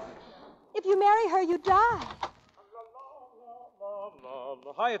 Yes. If you marry her, you die.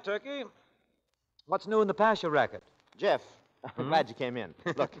 Hiya, Turkey. What's new in the Pasha racket? Jeff, I'm glad you came in.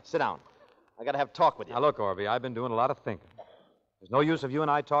 Look, sit down. I got to have a talk with you. Now, look, Orby, I've been doing a lot of thinking. There's no use of you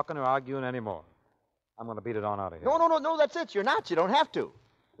and I talking or arguing anymore. I'm going to beat it on out of here. No, that's it. You're not. You don't have to.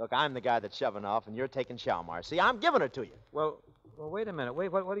 Look, I'm the guy that's shoving off, and you're taking Shalmar. See, I'm giving her to you. Well, wait a minute. Wait,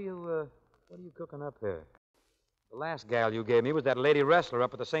 what are you cooking up here? The last gal you gave me was that lady wrestler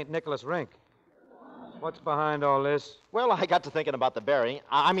up at the St. Nicholas rink. What's behind all this? Well, I got to thinking about the marrying,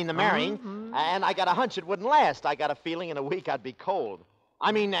 and I got a hunch it wouldn't last. I got a feeling in a week I'd be cold.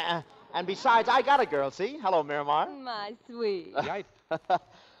 And besides, I got a girl, see? Hello, Miramar. My sweet.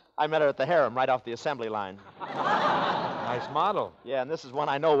 I met her at the harem right off the assembly line. Nice model. Yeah, and this is one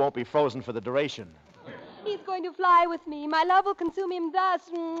I know won't be frozen for the duration. He's going to fly with me. My love will consume him thus,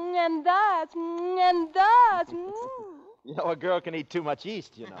 and thus, and thus. You know, a girl can eat too much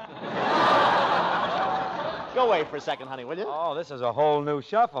yeast, you know. Go away for a second, honey, will you? Oh, this is a whole new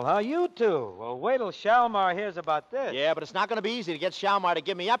shuffle, huh? You two. Well, wait till Shalmar hears about this. Yeah, but it's not going to be easy to get Shalmar to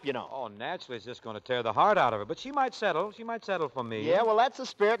give me up, you know. Oh, naturally, it's just going to tear the heart out of her. But she might settle. She might settle for me. Yeah, well, that's the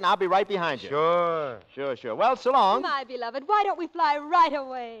spirit, and I'll be right behind you. Sure. Sure. Well, so long. My beloved, why don't we fly right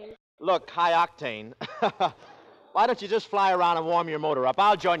away? Look, high octane. Why don't you just fly around and warm your motor up?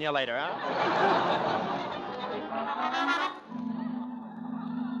 I'll join you later, huh?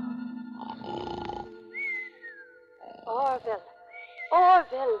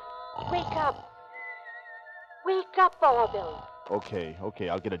 Orville, wake up. Wake up, Orville. Okay,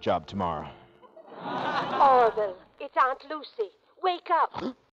 I'll get a job tomorrow. Orville, it's Aunt Lucy. Wake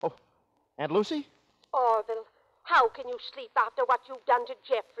up. Oh, Aunt Lucy? Orville, how can you sleep after what you've done to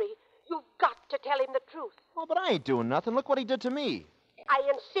Jeffrey? You've got to tell him the truth. Oh, but I ain't doing nothing. Look what he did to me. I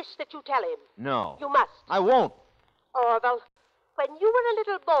insist that you tell him. No. You must. I won't. Orville, when you were a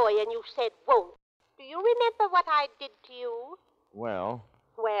little boy and you said won't, do you remember what I did to you? Well,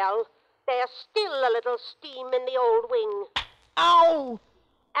 Well, there's still a little steam in the old wing. Ow!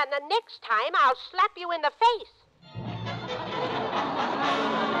 And the next time I'll slap you in the face.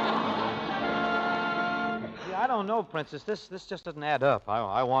 I don't know, Princess. This just doesn't add up.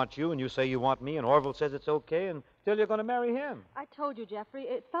 I want you, and you say you want me, and Orville says it's okay until you're going to marry him. I told you, Jeffrey,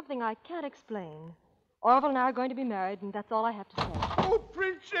 it's something I can't explain. Orville and I are going to be married, and that's all I have to say. Oh,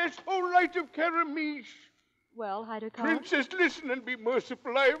 Princess, oh, light of Karamish. Well, Hyder Khan? Princess, listen and be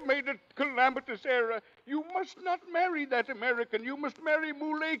merciful. I have made a calamitous error. You must not marry that American. You must marry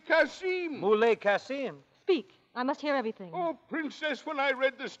Muley Qasim. Muley Qasim? Speak. I must hear everything. Oh, Princess, when I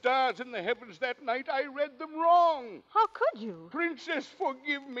read the stars in the heavens that night, I read them wrong. How could you? Princess,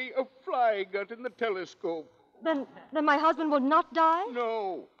 forgive me. A fly got in the telescope. Then my husband will not die?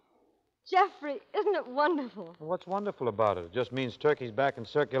 No. Jeffrey, isn't it wonderful? What's wonderful about it? It just means Turkey's back in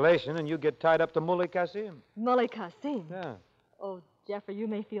circulation, and you get tied up to Muley Qasim. Muley Qasim? Yeah. Oh, Jeffrey, you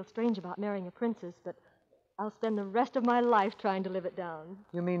may feel strange about marrying a princess, but I'll spend the rest of my life trying to live it down.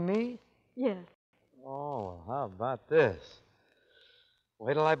 You mean me? Yes. Oh, how about this?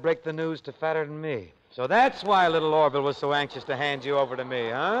 Wait till I break the news to Fatter Than Me. So that's why little Orville was so anxious to hand you over to me,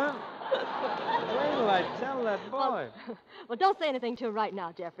 huh? Wait till I tell that boy. Well, don't say anything to her right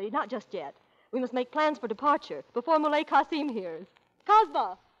now, Jeffrey. Not just yet. We must make plans for departure before Muley Qasim hears.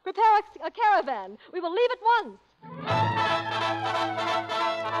 Cosma, prepare a caravan. We will leave at once.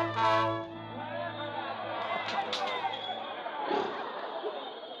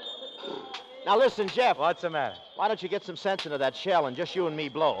 Now listen, Jeff. What's the matter? Why don't you get some sense into that shell and just you and me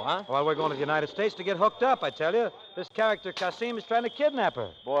blow, huh? Well, we're going to the United States to get hooked up, I tell you. This character Qasim is trying to kidnap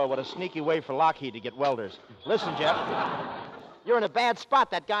her. Boy, what a sneaky way for Lockheed to get welders. Listen, Jeff. You're in a bad spot.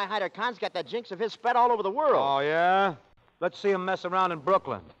 That guy Hyder Khan's got that jinx of his spread all over the world. Oh, yeah? Let's see him mess around in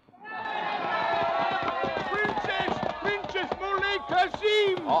Brooklyn. Princess Muley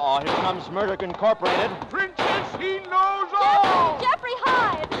Qasim! Uh-oh, here comes Murder Incorporated. Princess, he knows all! Jeffrey,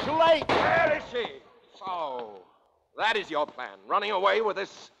 hide! Too late! Where is she? So, that is your plan, running away with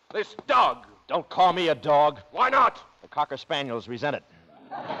this dog. Don't call me a dog. Why not? The Cocker Spaniels resent it.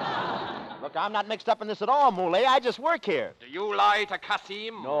 Look, I'm not mixed up in this at all, Muley. I just work here. Do you lie to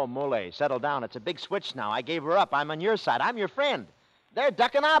Qasim? No, Muley, settle down. It's a big switch now. I gave her up. I'm on your side. I'm your friend. They're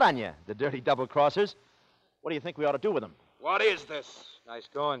ducking out on you, the dirty double-crossers. What do you think we ought to do with them? What is this? Nice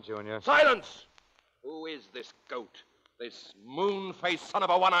going, Junior. Silence! Who is this goat? This moon-faced son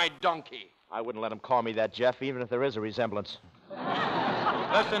of a one-eyed donkey? I wouldn't let him call me that, Jeff, even if there is a resemblance.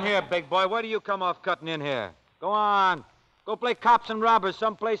 Listen here, big boy. Where do you come off cutting in here? Go on. Go play cops and robbers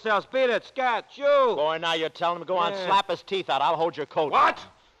someplace else. Beat it. Scat. Shoo. Boy, now you're telling him to go on, slap his teeth out. I'll hold your coat. What?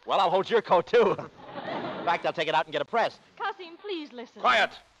 Well, I'll hold your coat, too. In fact, I'll take it out and get a press. Qasim, please listen.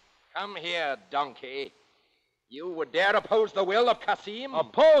 Quiet. Come here, donkey. You would dare oppose the will of Qasim?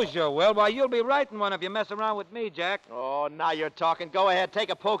 Oppose your will? Why, you'll be writing one if you mess around with me, Jack. Oh, now you're talking. Go ahead, take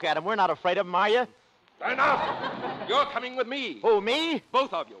a poke at him. We're not afraid of him, are you? Enough! You're coming with me. Who, me?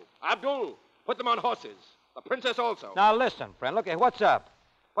 Both of you. Abdul, put them on horses. The princess also. Now, listen, friend. Look, what's up?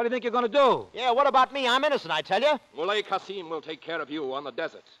 What do you think you're going to do? Yeah, what about me? I'm innocent, I tell you. Muley Qasim will take care of you on the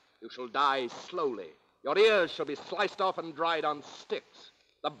desert. You shall die slowly. Your ears shall be sliced off and dried on sticks.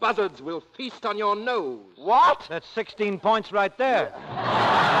 The buzzards will feast on your nose. What? That's 16 points right there. We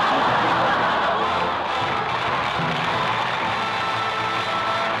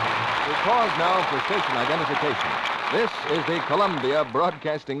pause now for station identification. This is the Columbia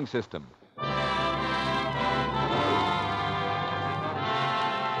Broadcasting System.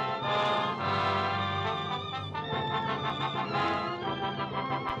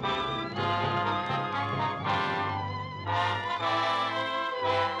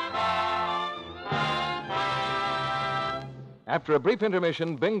 After a brief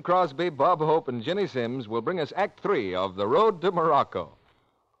intermission, Bing Crosby, Bob Hope, and Ginny Sims will bring us Act 3 of The Road to Morocco.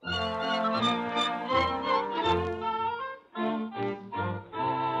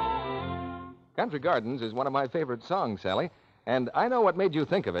 Country Gardens is one of my favorite songs, Sally, and I know what made you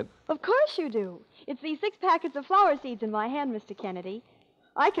think of it. Of course you do. It's these 6 packets of flower seeds in my hand, Mr. Kennedy.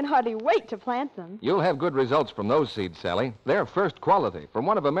 I can hardly wait to plant them. You'll have good results from those seeds, Sally. They're first quality from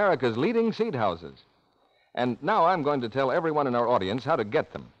one of America's leading seed houses. And now I'm going to tell everyone in our audience how to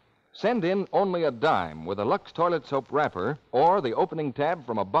get them. Send in only a dime with a Lux toilet soap wrapper or the opening tab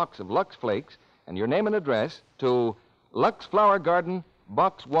from a box of Lux Flakes and your name and address to Lux Flower Garden,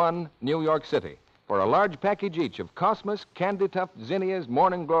 Box 1, New York City. for a large package each of Cosmos, Candy Tuft, Zinnias,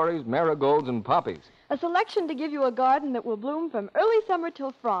 Morning Glories, Marigolds, and Poppies. A selection to give you a garden that will bloom from early summer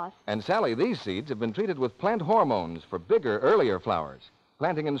till frost. And, Sally, these seeds have been treated with plant hormones for bigger, earlier flowers.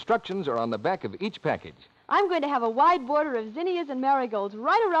 Planting instructions are on the back of each package. I'm going to have a wide border of zinnias and marigolds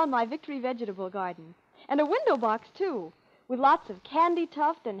right around my Victory vegetable garden. And a window box, too, with lots of Candy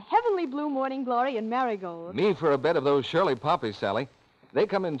Tuft and Heavenly Blue Morning Glory and Marigold. Me for a bed of those Shirley poppies, Sally. They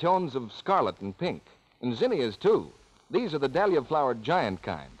come in tones of scarlet and pink. And zinnias, too. These are the dahlia-flowered giant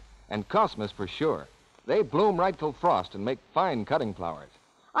kind. And Cosmos for sure. They bloom right till frost and make fine cutting flowers.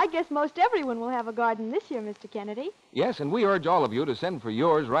 I guess most everyone will have a garden this year, Mr. Kennedy. Yes, and we urge all of you to send for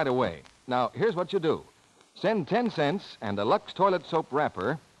yours right away. Now, here's what you do. Send 10 cents and a Lux toilet soap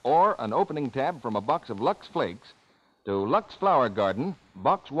wrapper or an opening tab from a box of Lux Flakes to Lux Flower Garden,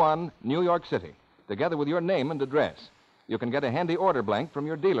 Box 1, New York City, together with your name and address. You can get a handy order blank from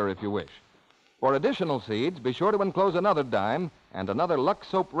your dealer if you wish. For additional seeds, be sure to enclose another dime and another Lux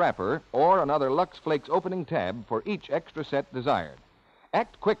Soap wrapper or another Lux Flakes opening tab for each extra set desired.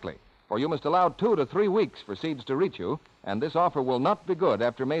 Act quickly, for you must allow 2 to 3 weeks for seeds to reach you, and this offer will not be good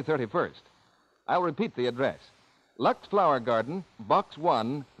after May 31st. I'll repeat the address. Lux Flower Garden, Box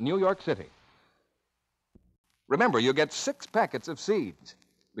 1, New York City. Remember, you get 6 packets of seeds.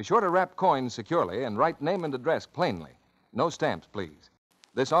 Be sure to wrap coins securely and write name and address plainly. No stamps, please.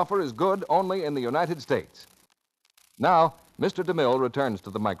 This offer is good only in the United States. Now, Mr. DeMille returns to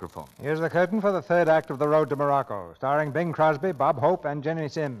the microphone. Here's the curtain for the third act of The Road to Morocco, starring Bing Crosby, Bob Hope, and Jenny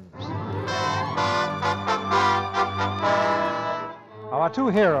Sims. Our 2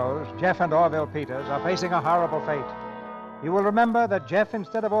 heroes, Jeff and Orville Peters, are facing a horrible fate. You will remember that Jeff,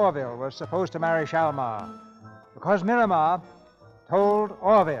 instead of Orville, was supposed to marry Shalmar, because Miramar told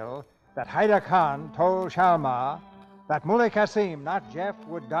Orville that Hyder Khan told Shalmar that Muley Kasim, not Jeff,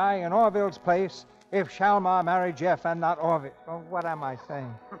 would die in Orville's place if Shalmar married Jeff and not Orville. Oh, what am I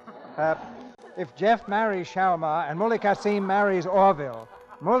saying? If Jeff marries Shalmar and Muley Kasim marries Orville,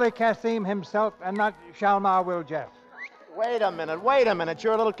 Muley Kasim himself and not Shalmar will Jeff. Wait a minute.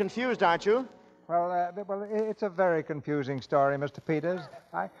 You're a little confused, aren't you? Well, it's a very confusing story, Mr. Peters.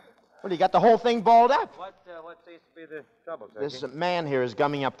 Well, you got the whole thing balled up. What seems to be the trouble, Turkey? This man here is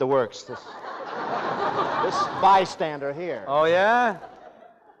gumming up the works. This bystander here. Oh, yeah?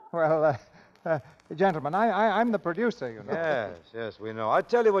 Well, gentlemen, I'm the producer, you know. Yes, we know. I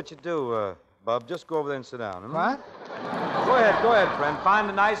tell you what you do, Bub. Just go over there and sit down. Hmm? What? Go ahead, friend. Find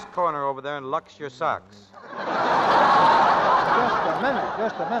a nice corner over there and lux your socks. Just a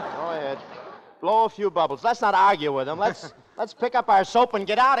minute. Go ahead. Blow a few bubbles. Let's not argue with him. Let's pick up our soap and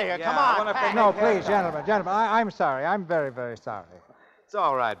get out of here. Yeah, Come on. No, please, gentlemen. I'm sorry. I'm very, very sorry. It's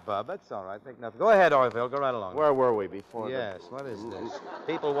all right, Bub. That's all right. Think nothing. Go ahead, Orville. Go right along. Where were we before? Yes, what is this?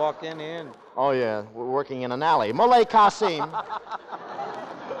 People walked in here and... Oh, yeah. We're working in an alley. Muley Kasim.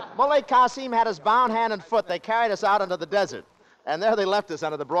 Muley Kasim had us bound hand and foot. They carried us out into the desert. And there they left us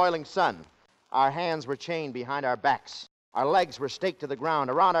under the broiling sun. Our hands were chained behind our backs. Our legs were staked to the ground.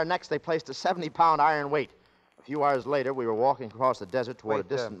 Around our necks, they placed a 70-pound iron weight. A few hours later, we were walking across the desert toward a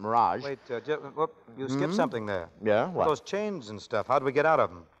distant mirage. You skipped something there. Yeah? What? Those chains and stuff. How'd we get out of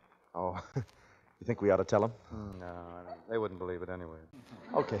them? Oh, you think we ought to tell them? No, they wouldn't believe it anyway.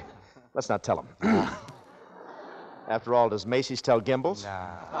 Okay, let's not tell them. After all, does Macy's tell Gimbals?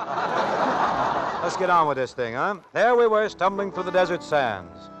 Nah. Let's get on with this thing, huh? There we were, stumbling through the desert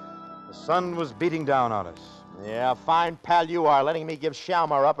sands. The sun was beating down on us. Yeah, fine pal you are, letting me give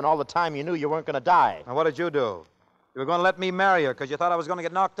Shalmar up, and all the time you knew you weren't going to die. Now, what did you do? You were going to let me marry her because you thought I was going to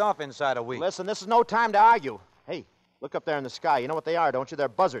get knocked off inside a week. Listen, this is no time to argue. Hey, look up there in the sky. You know what they are, don't you? They're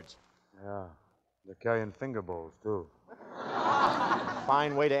buzzards. Yeah, they're carrying finger bowls, too.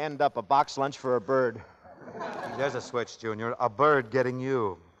 Fine way to end up a box lunch for a bird. There's a switch, Junior. A bird getting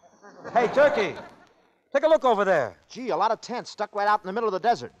you. Hey, Turkey, take a look over there. Gee, a lot of tents stuck right out in the middle of the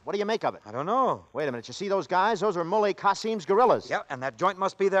desert. What do you make of it? I don't know. Wait a minute. You see those guys? Those are Muley Kasim's guerrillas. Yeah, and that joint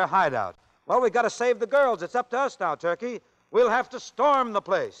must be their hideout. Well, we got to save the girls. It's up to us now, Turkey. We'll have to storm the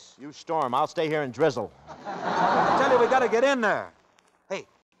place. You storm. I'll stay here and drizzle. I tell you, we got to get in there. Hey,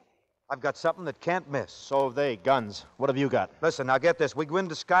 I've got something that can't miss. So have they. Guns. What have you got? Listen, now get this. We go in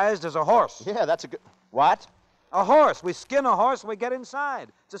disguised as a horse. Yeah, that's a good... What? A horse. We skin a horse and we get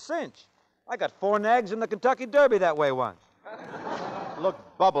inside. It's a cinch. I got 4 nags in the Kentucky Derby that way once. Look,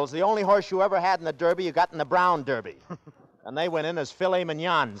 Bubbles, the only horse you ever had in the Derby, you got in the Brown Derby. And they went in as filet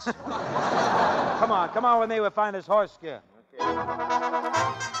mignons. Come on with me. We'll find this horse skin. Okay.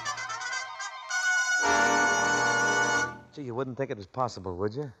 Gee, you wouldn't think it was possible,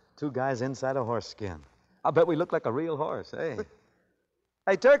 would you? 2 guys inside a horse skin. I'll bet we look like a real horse, eh?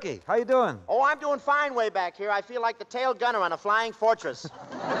 Hey, Turkey, how you doing? Oh, I'm doing fine way back here. I feel like the tail gunner on a flying fortress.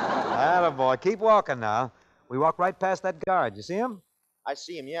 Attaboy. Keep walking now. We walk right past that guard. You see him? I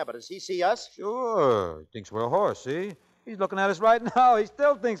see him, yeah, but does he see us? Sure. He thinks we're a horse, see? He's looking at us right now. He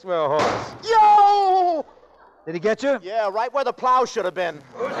still thinks we're a horse. Yo! Did he get you? Yeah, right where the plow should have been.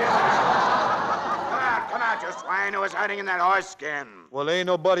 Come out, you swine who was hiding in that horse skin. Well, there ain't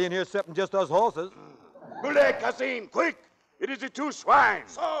nobody in here except just us horses. Muley Kasim, quick! It is the two swine.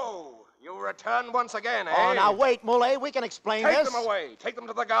 So, you return once again, eh? Oh, now wait, Muley. We can explain Take this. them away. Take them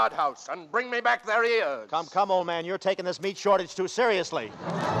to the guardhouse and bring me back their ears. Come, old man. You're taking this meat shortage too seriously.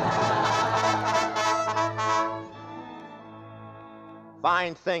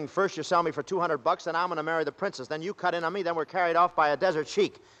 Fine thing. First you sell me for $200, then I'm going to marry the princess. Then you cut in on me, then we're carried off by a desert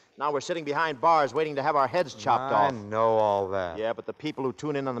sheik. Now we're sitting behind bars waiting to have our heads chopped off. I know all that. Yeah, but the people who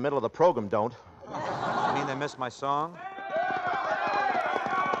tune in the middle of the program don't. You mean they missed my song?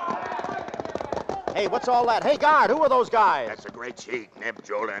 Hey, what's all that? Hey, guard, who are those guys? That's the great sheik, Neb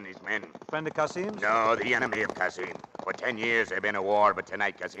Jola and his men. Friend of Kasim's? No, the enemy of Kasim. For 10 years they've been at war, but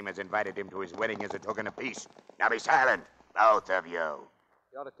tonight Kasim has invited him to his wedding as a token of peace. Now be silent, both of you.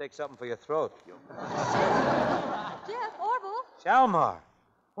 You ought to take something for your throat. Jeff, Orville, Shalmar,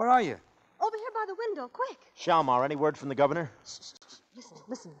 where are you? over here by the window, quick. Shalmar, any word from the governor?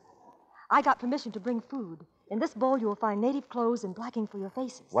 Listen. I got permission to bring food. In this bowl, you will find native clothes and blacking for your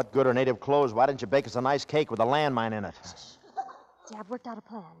faces. What good are native clothes? Why didn't you bake us a nice cake with a landmine in it? See, I've worked out a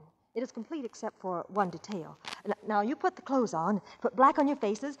plan. It is complete except for one detail. Now, you put the clothes on, put black on your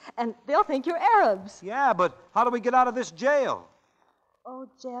faces, and they'll think you're Arabs. Yeah, but how do we get out of this jail? Oh,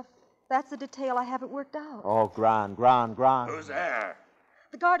 Jeff, that's the detail I haven't worked out. Oh, Gran. Who's there?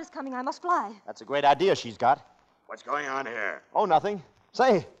 The guard is coming. I must fly. That's a great idea she's got. What's going on here? Oh, nothing.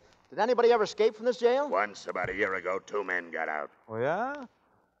 Say, did anybody ever escape from this jail? Once, about a year ago, 2 men got out. Oh, yeah?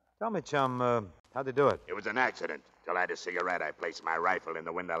 Tell me, chum, how'd they do it? It was an accident. Till I had a cigarette, I placed my rifle in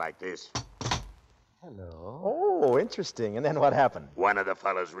the window like this. Hello. Oh, interesting. And then what happened? One of the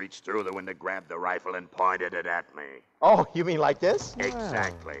fellows reached through the window, grabbed the rifle, and pointed it at me. Oh, you mean like this?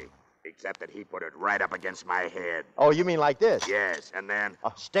 Exactly. Except that he put it right up against my head. Oh, you mean like this? Yes, and then...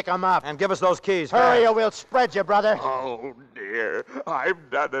 Oh, stick 'em up. And give us those keys. Hurry or we'll spread you, brother. Oh, dear.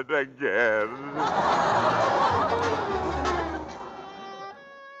 I've done it again.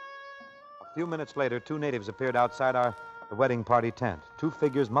 A few minutes later, 2 natives appeared outside the wedding party tent. 2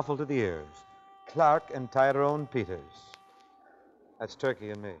 figures muffled to the ears. Clark and Tyrone Peters. That's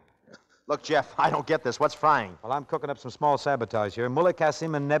Turkey and me. Look, Jeff, I don't get this. What's frying? Well, I'm cooking up some small sabotage here. Muley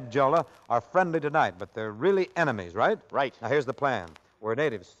Kasim and Neb Jola are friendly tonight, but they're really enemies, right? Right. Now, here's the plan. We're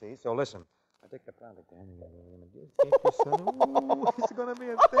natives, see? So listen. I take the plan again. Ooh, it's going to be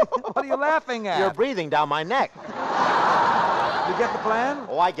a thing. What are you laughing at? You're breathing down my neck. You get the plan?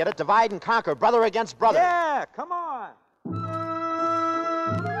 Oh, I get it. Divide and conquer. Brother against brother. Yeah, come on.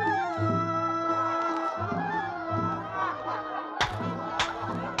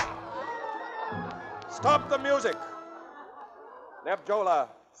 Stop the music! Neb Jola,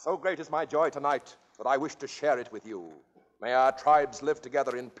 so great is my joy tonight that I wish to share it with you. May our tribes live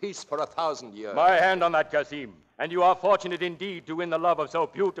together in peace for 1,000 years. My hand on that, Kasim. And you are fortunate indeed to win the love of so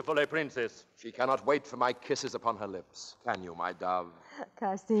beautiful a princess. She cannot wait for my kisses upon her lips. Can you, my dove?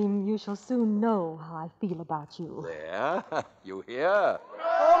 Kasim, you shall soon know how I feel about you. There? You hear?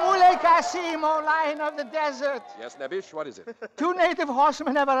 Oh, Muley Kasim, O lion of the desert. Yes, Nebish, what is it? 2 native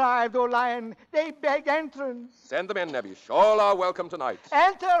horsemen have arrived, O lion. They beg entrance. Send them in, Nebish. All are welcome tonight.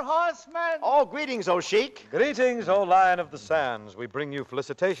 Enter, horsemen. Oh, greetings, O Sheik. Greetings, O Lion of the Sands. We bring you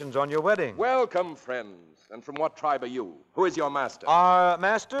felicitations on your wedding. Welcome, friends. And from what tribe are you? Who is your master? Our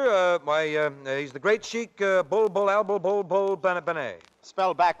master, he's the great Sheik Bul Al Bul Bene.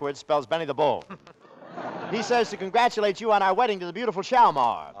 Spelled backwards spells Benny the Bull. He says to congratulate you on our wedding to the beautiful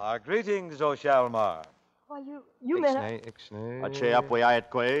Shalmar. Our greetings, O Shalmar. Why, you men... Ixnay. Ache apwe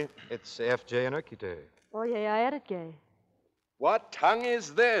ayetque. It's FJ and Urquite. Oh, yeah, I edit gay. What tongue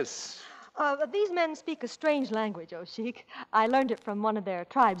is this? These men speak a strange language, O Sheik. I learned it from one of their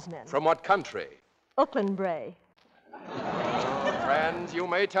tribesmen. From what country? Oakland Bray. Friends, you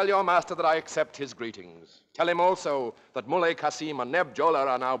may tell your master that I accept his greetings. Tell him also that Muley Kasim and Neb Jola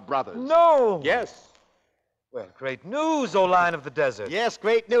are now brothers. No! Yes. Well, great news, O Lion of the Desert. Yes,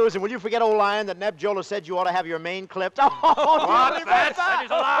 great news. And will you forget, old lion, that Neb Jola said you ought to have your mane clipped? Oh, What? That is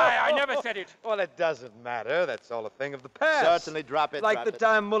a lie. I never said it. Well, it doesn't matter. That's all a thing of the past. Certainly, drop it. Like drop the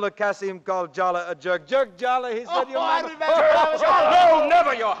time Mullah Kasim called Jala a jerk. Jerk Jala, he said, I remember. No, never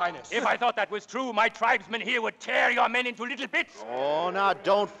Never, Your Highness. If I thought that was true, my tribesmen here would tear your men into little bits. Oh, now,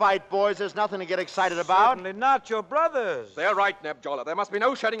 don't fight, boys. There's nothing to get excited about. Certainly not your brothers. They're right, Nebjola. There must be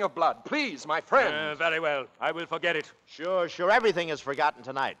no shedding of blood. Please, my friend. Very well. I will forget it. Sure. Everything is forgotten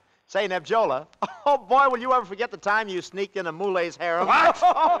tonight. Say, Nebjola, oh, boy, will you ever forget the time you sneaked into Moulay's harem? What?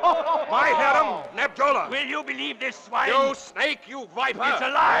 My harem? Nebjola. Will you believe this, swine? You snake, you viper. It's a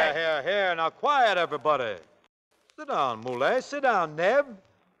lie. Here. Now, quiet, everybody. Sit down, Moulay. Sit down, Neb.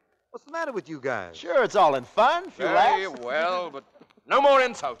 What's the matter with you guys? Sure, it's all in fun. Very well, but no more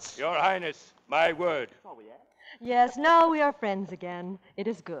insults. Your Highness, my word. Yes, now we are friends again. It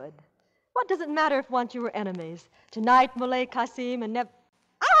is good. What does it matter if once you were enemies? Tonight, Muley Qasim and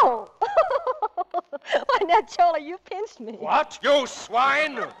Ow! Why, Nebjola, you pinched me. What? You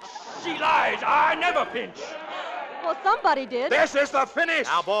swine! She lies. I never pinch. Well, somebody did. This is the finish.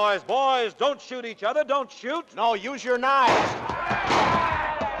 Now, boys, don't shoot each other. Don't shoot. No, use your knives.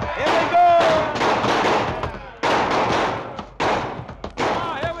 Here we go.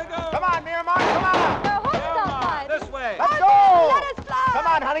 Here we go. Come on, Miramar, come on. The horse don't fight. This way. Let's go. Let us fly. Come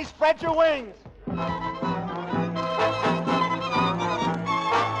on, honey, spread your wings.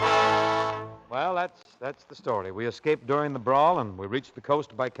 Well, that's the story. We escaped during the brawl, and we reached the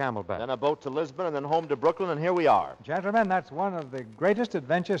coast by camelback. Then a boat to Lisbon, and then home to Brooklyn, and here we are. Gentlemen, that's one of the greatest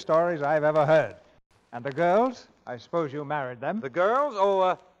adventure stories I've ever heard. And the girls, I suppose you married them. The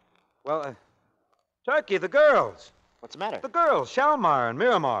girls? Turkey, the girls. What's the matter? The girls, Shalmar and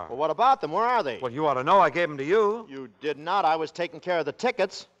Miramar. Well, what about them? Where are they? Well, you ought to know. I gave them to you. You did not. I was taking care of the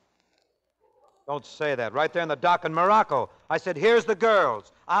tickets. Don't say that. Right there in the dock in Morocco. I said, here's the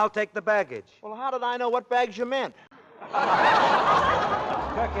girls. I'll take the baggage. Well, how did I know what bags you meant? Turkey,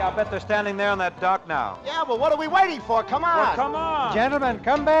 I'll bet they're standing there on that dock now. Yeah, but what are we waiting for? Come on. Well, come on. Gentlemen,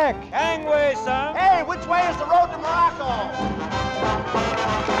 come back. Gangway, son. Hey, which way is the road to Morocco?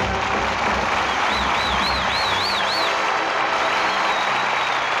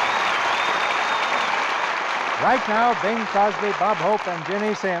 Right now, Bing Crosby, Bob Hope, and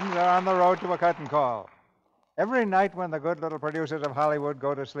Ginny Sims are on the road to a curtain call. Every night when the good little producers of Hollywood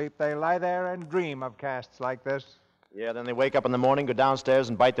go to sleep, they lie there and dream of casts like this. Yeah, then they wake up in the morning, go downstairs,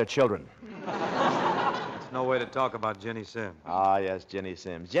 and bite their children. That's no way to talk about Ginny Sims. Ah, yes, Ginny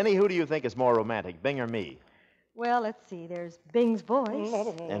Sims. Ginny, who do you think is more romantic, Bing or me? Well, let's see. There's Bing's voice.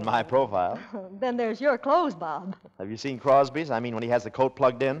 In my profile. Then there's your clothes, Bob. Have you seen Crosby's? I mean, when he has the coat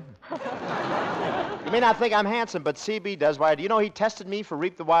plugged in? You may not think I'm handsome, but CB does. Why, do you know he tested me for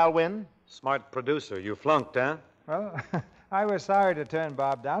Reap the Wild Wind? Smart producer. You flunked, huh? Well, I was sorry to turn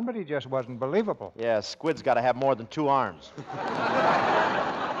Bob down, but he just wasn't believable. Yeah, Squid's got to have more than 2 arms.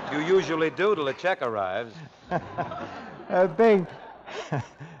 You usually do till a check arrives. Bing,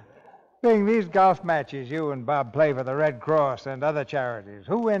 Bing, these golf matches you and Bob play for the Red Cross and other charities,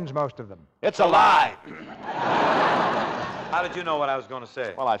 who wins most of them? It's a lie. How did you know what I was going to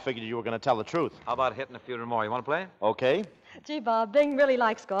say? Well, I figured you were going to tell the truth. How about hitting a few more? You want to play? Okay. Gee, Bob, Bing really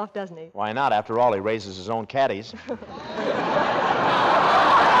likes golf, doesn't he? Why not? After all, he raises his own caddies. Oh,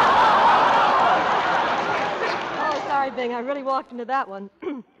 sorry, Bing. I really walked into that one.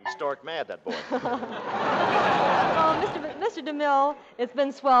 He's stark mad, that boy. Oh, Mr. DeMille, it's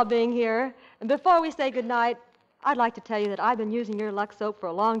been swell being here. And before we say goodnight, I'd like to tell you that I've been using your Lux soap for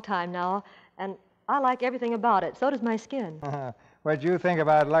a long time now, and I like everything about it. So does my skin. What'd you think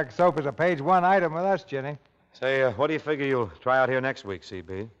about Lux soap as a page 1 item with us, Ginny? Say, what do you figure you'll try out here next week,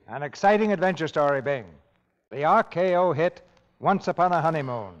 CB? An exciting adventure story, Bing. The RKO hit Once Upon a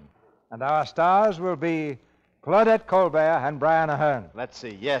Honeymoon. And our stars will be Claudette Colbert and Brian Ahern. Let's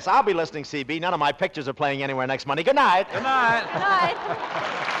see. Yes, I'll be listening, CB. None of my pictures are playing anywhere next Monday. Good night. Good night. Good night.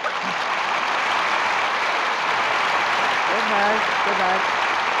 Good night. Good night.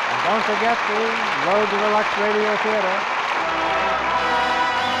 And don't forget the road to the Lux Radio Theater.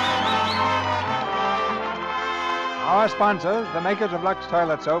 Our sponsors, the makers of Lux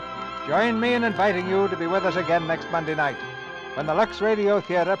Toilet Soap, join me in inviting you to be with us again next Monday night when the Lux Radio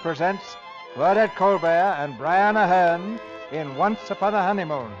Theater presents Claudette Colbert and Brian Ahern in Once Upon a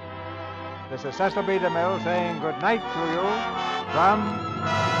Honeymoon. This is Cecil B. DeMille saying good night to you from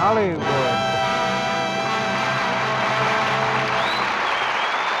Hollywood.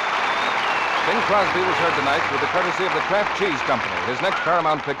 Bing Crosby was heard tonight through the courtesy of the Kraft Cheese Company. His next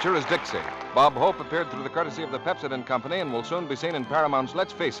Paramount picture is Dixie. Bob Hope appeared through the courtesy of the Pepsodent Company and will soon be seen in Paramount's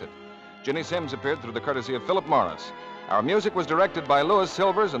Let's Face It. Ginny Sims appeared through the courtesy of Philip Morris. Our music was directed by Louis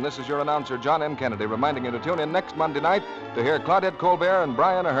Silvers, and this is your announcer, John M. Kennedy, reminding you to tune in next Monday night to hear Claudette Colbert and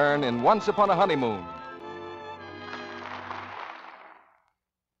Brian Ahern in Once Upon a Honeymoon.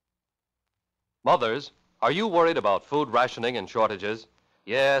 Mothers, are you worried about food rationing and shortages?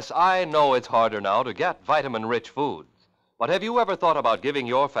 Yes, I know it's harder now to get vitamin-rich foods. But have you ever thought about giving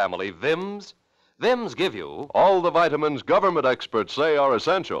your family Vims? Vims give you all the vitamins government experts say are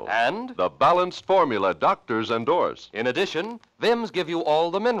essential. And the balanced formula doctors endorse. In addition, Vims give you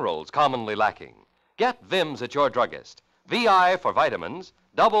all the minerals commonly lacking. Get Vims at your druggist. VI for vitamins,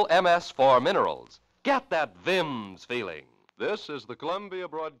 double MS for minerals. Get that Vims feeling. This is the Columbia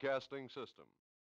Broadcasting System.